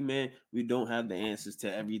saying? We don't have the answers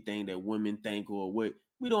to everything that women think or what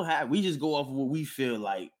we don't have. We just go off of what we feel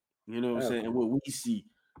like. You know what I'm Yeah, saying? And what we see.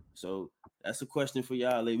 So that's a question for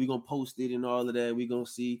y'all. Like, we gonna post it and all of that. We gonna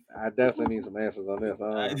see. I definitely need some answers on this.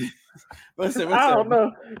 Bro said, I don't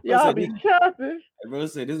know. bro Y'all said, be capping. bro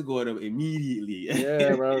said this is going up immediately.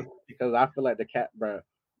 Yeah, bro. Because I feel like the cat, bro.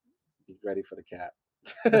 He's ready for the cap.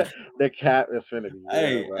 The cap is finna be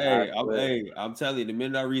real, bro. I swear. I'm telling you, the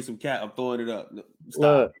minute I read some cat, I'm throwing it up.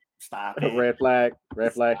 Look, Stop it. red flag.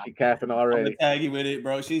 She capping I'm gonna already. tag you with it,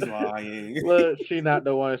 bro. She's lying. Look, she not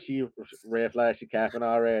the one. She red flag. She capping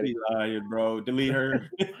already. She's lying, bro. Delete her.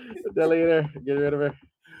 Delete her. Get rid of her.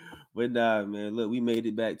 But nah, man. Look, we made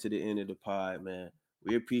it back to the end of the pod, man.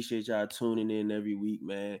 We appreciate y'all tuning in every week,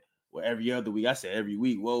 man. Well, every other week. I said every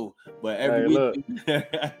week. Whoa, but every week. Look,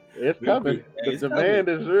 it's coming. The demand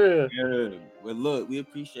is real. Yeah. But look, we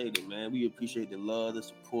appreciate it, man. We appreciate the love, the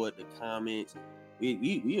support, the comments.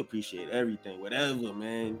 We appreciate everything, whatever,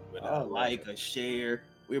 man. With a like, a share,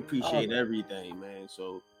 we appreciate everything, man.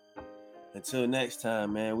 So until next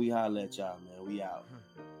time, man, we holla at y'all, man. We out.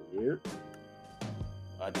 Yeah.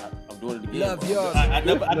 I'm doing it again. Love yours. I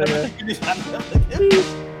never finished.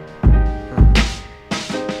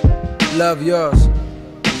 Love yours.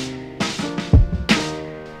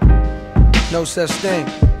 No such thing.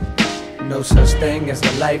 No such thing as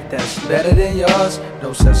a life that's better than yours.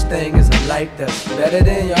 No such thing as a life that's better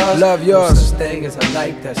than yours. Love yours. No such thing as a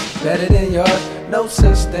life that's better than yours. No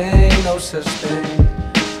such thing, no such thing.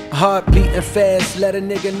 Heart beating fast, let a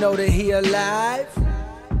nigga know that he alive.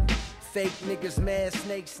 Fake niggas mad,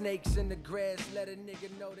 snakes in the grass, let a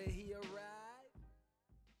nigga know that he arrived.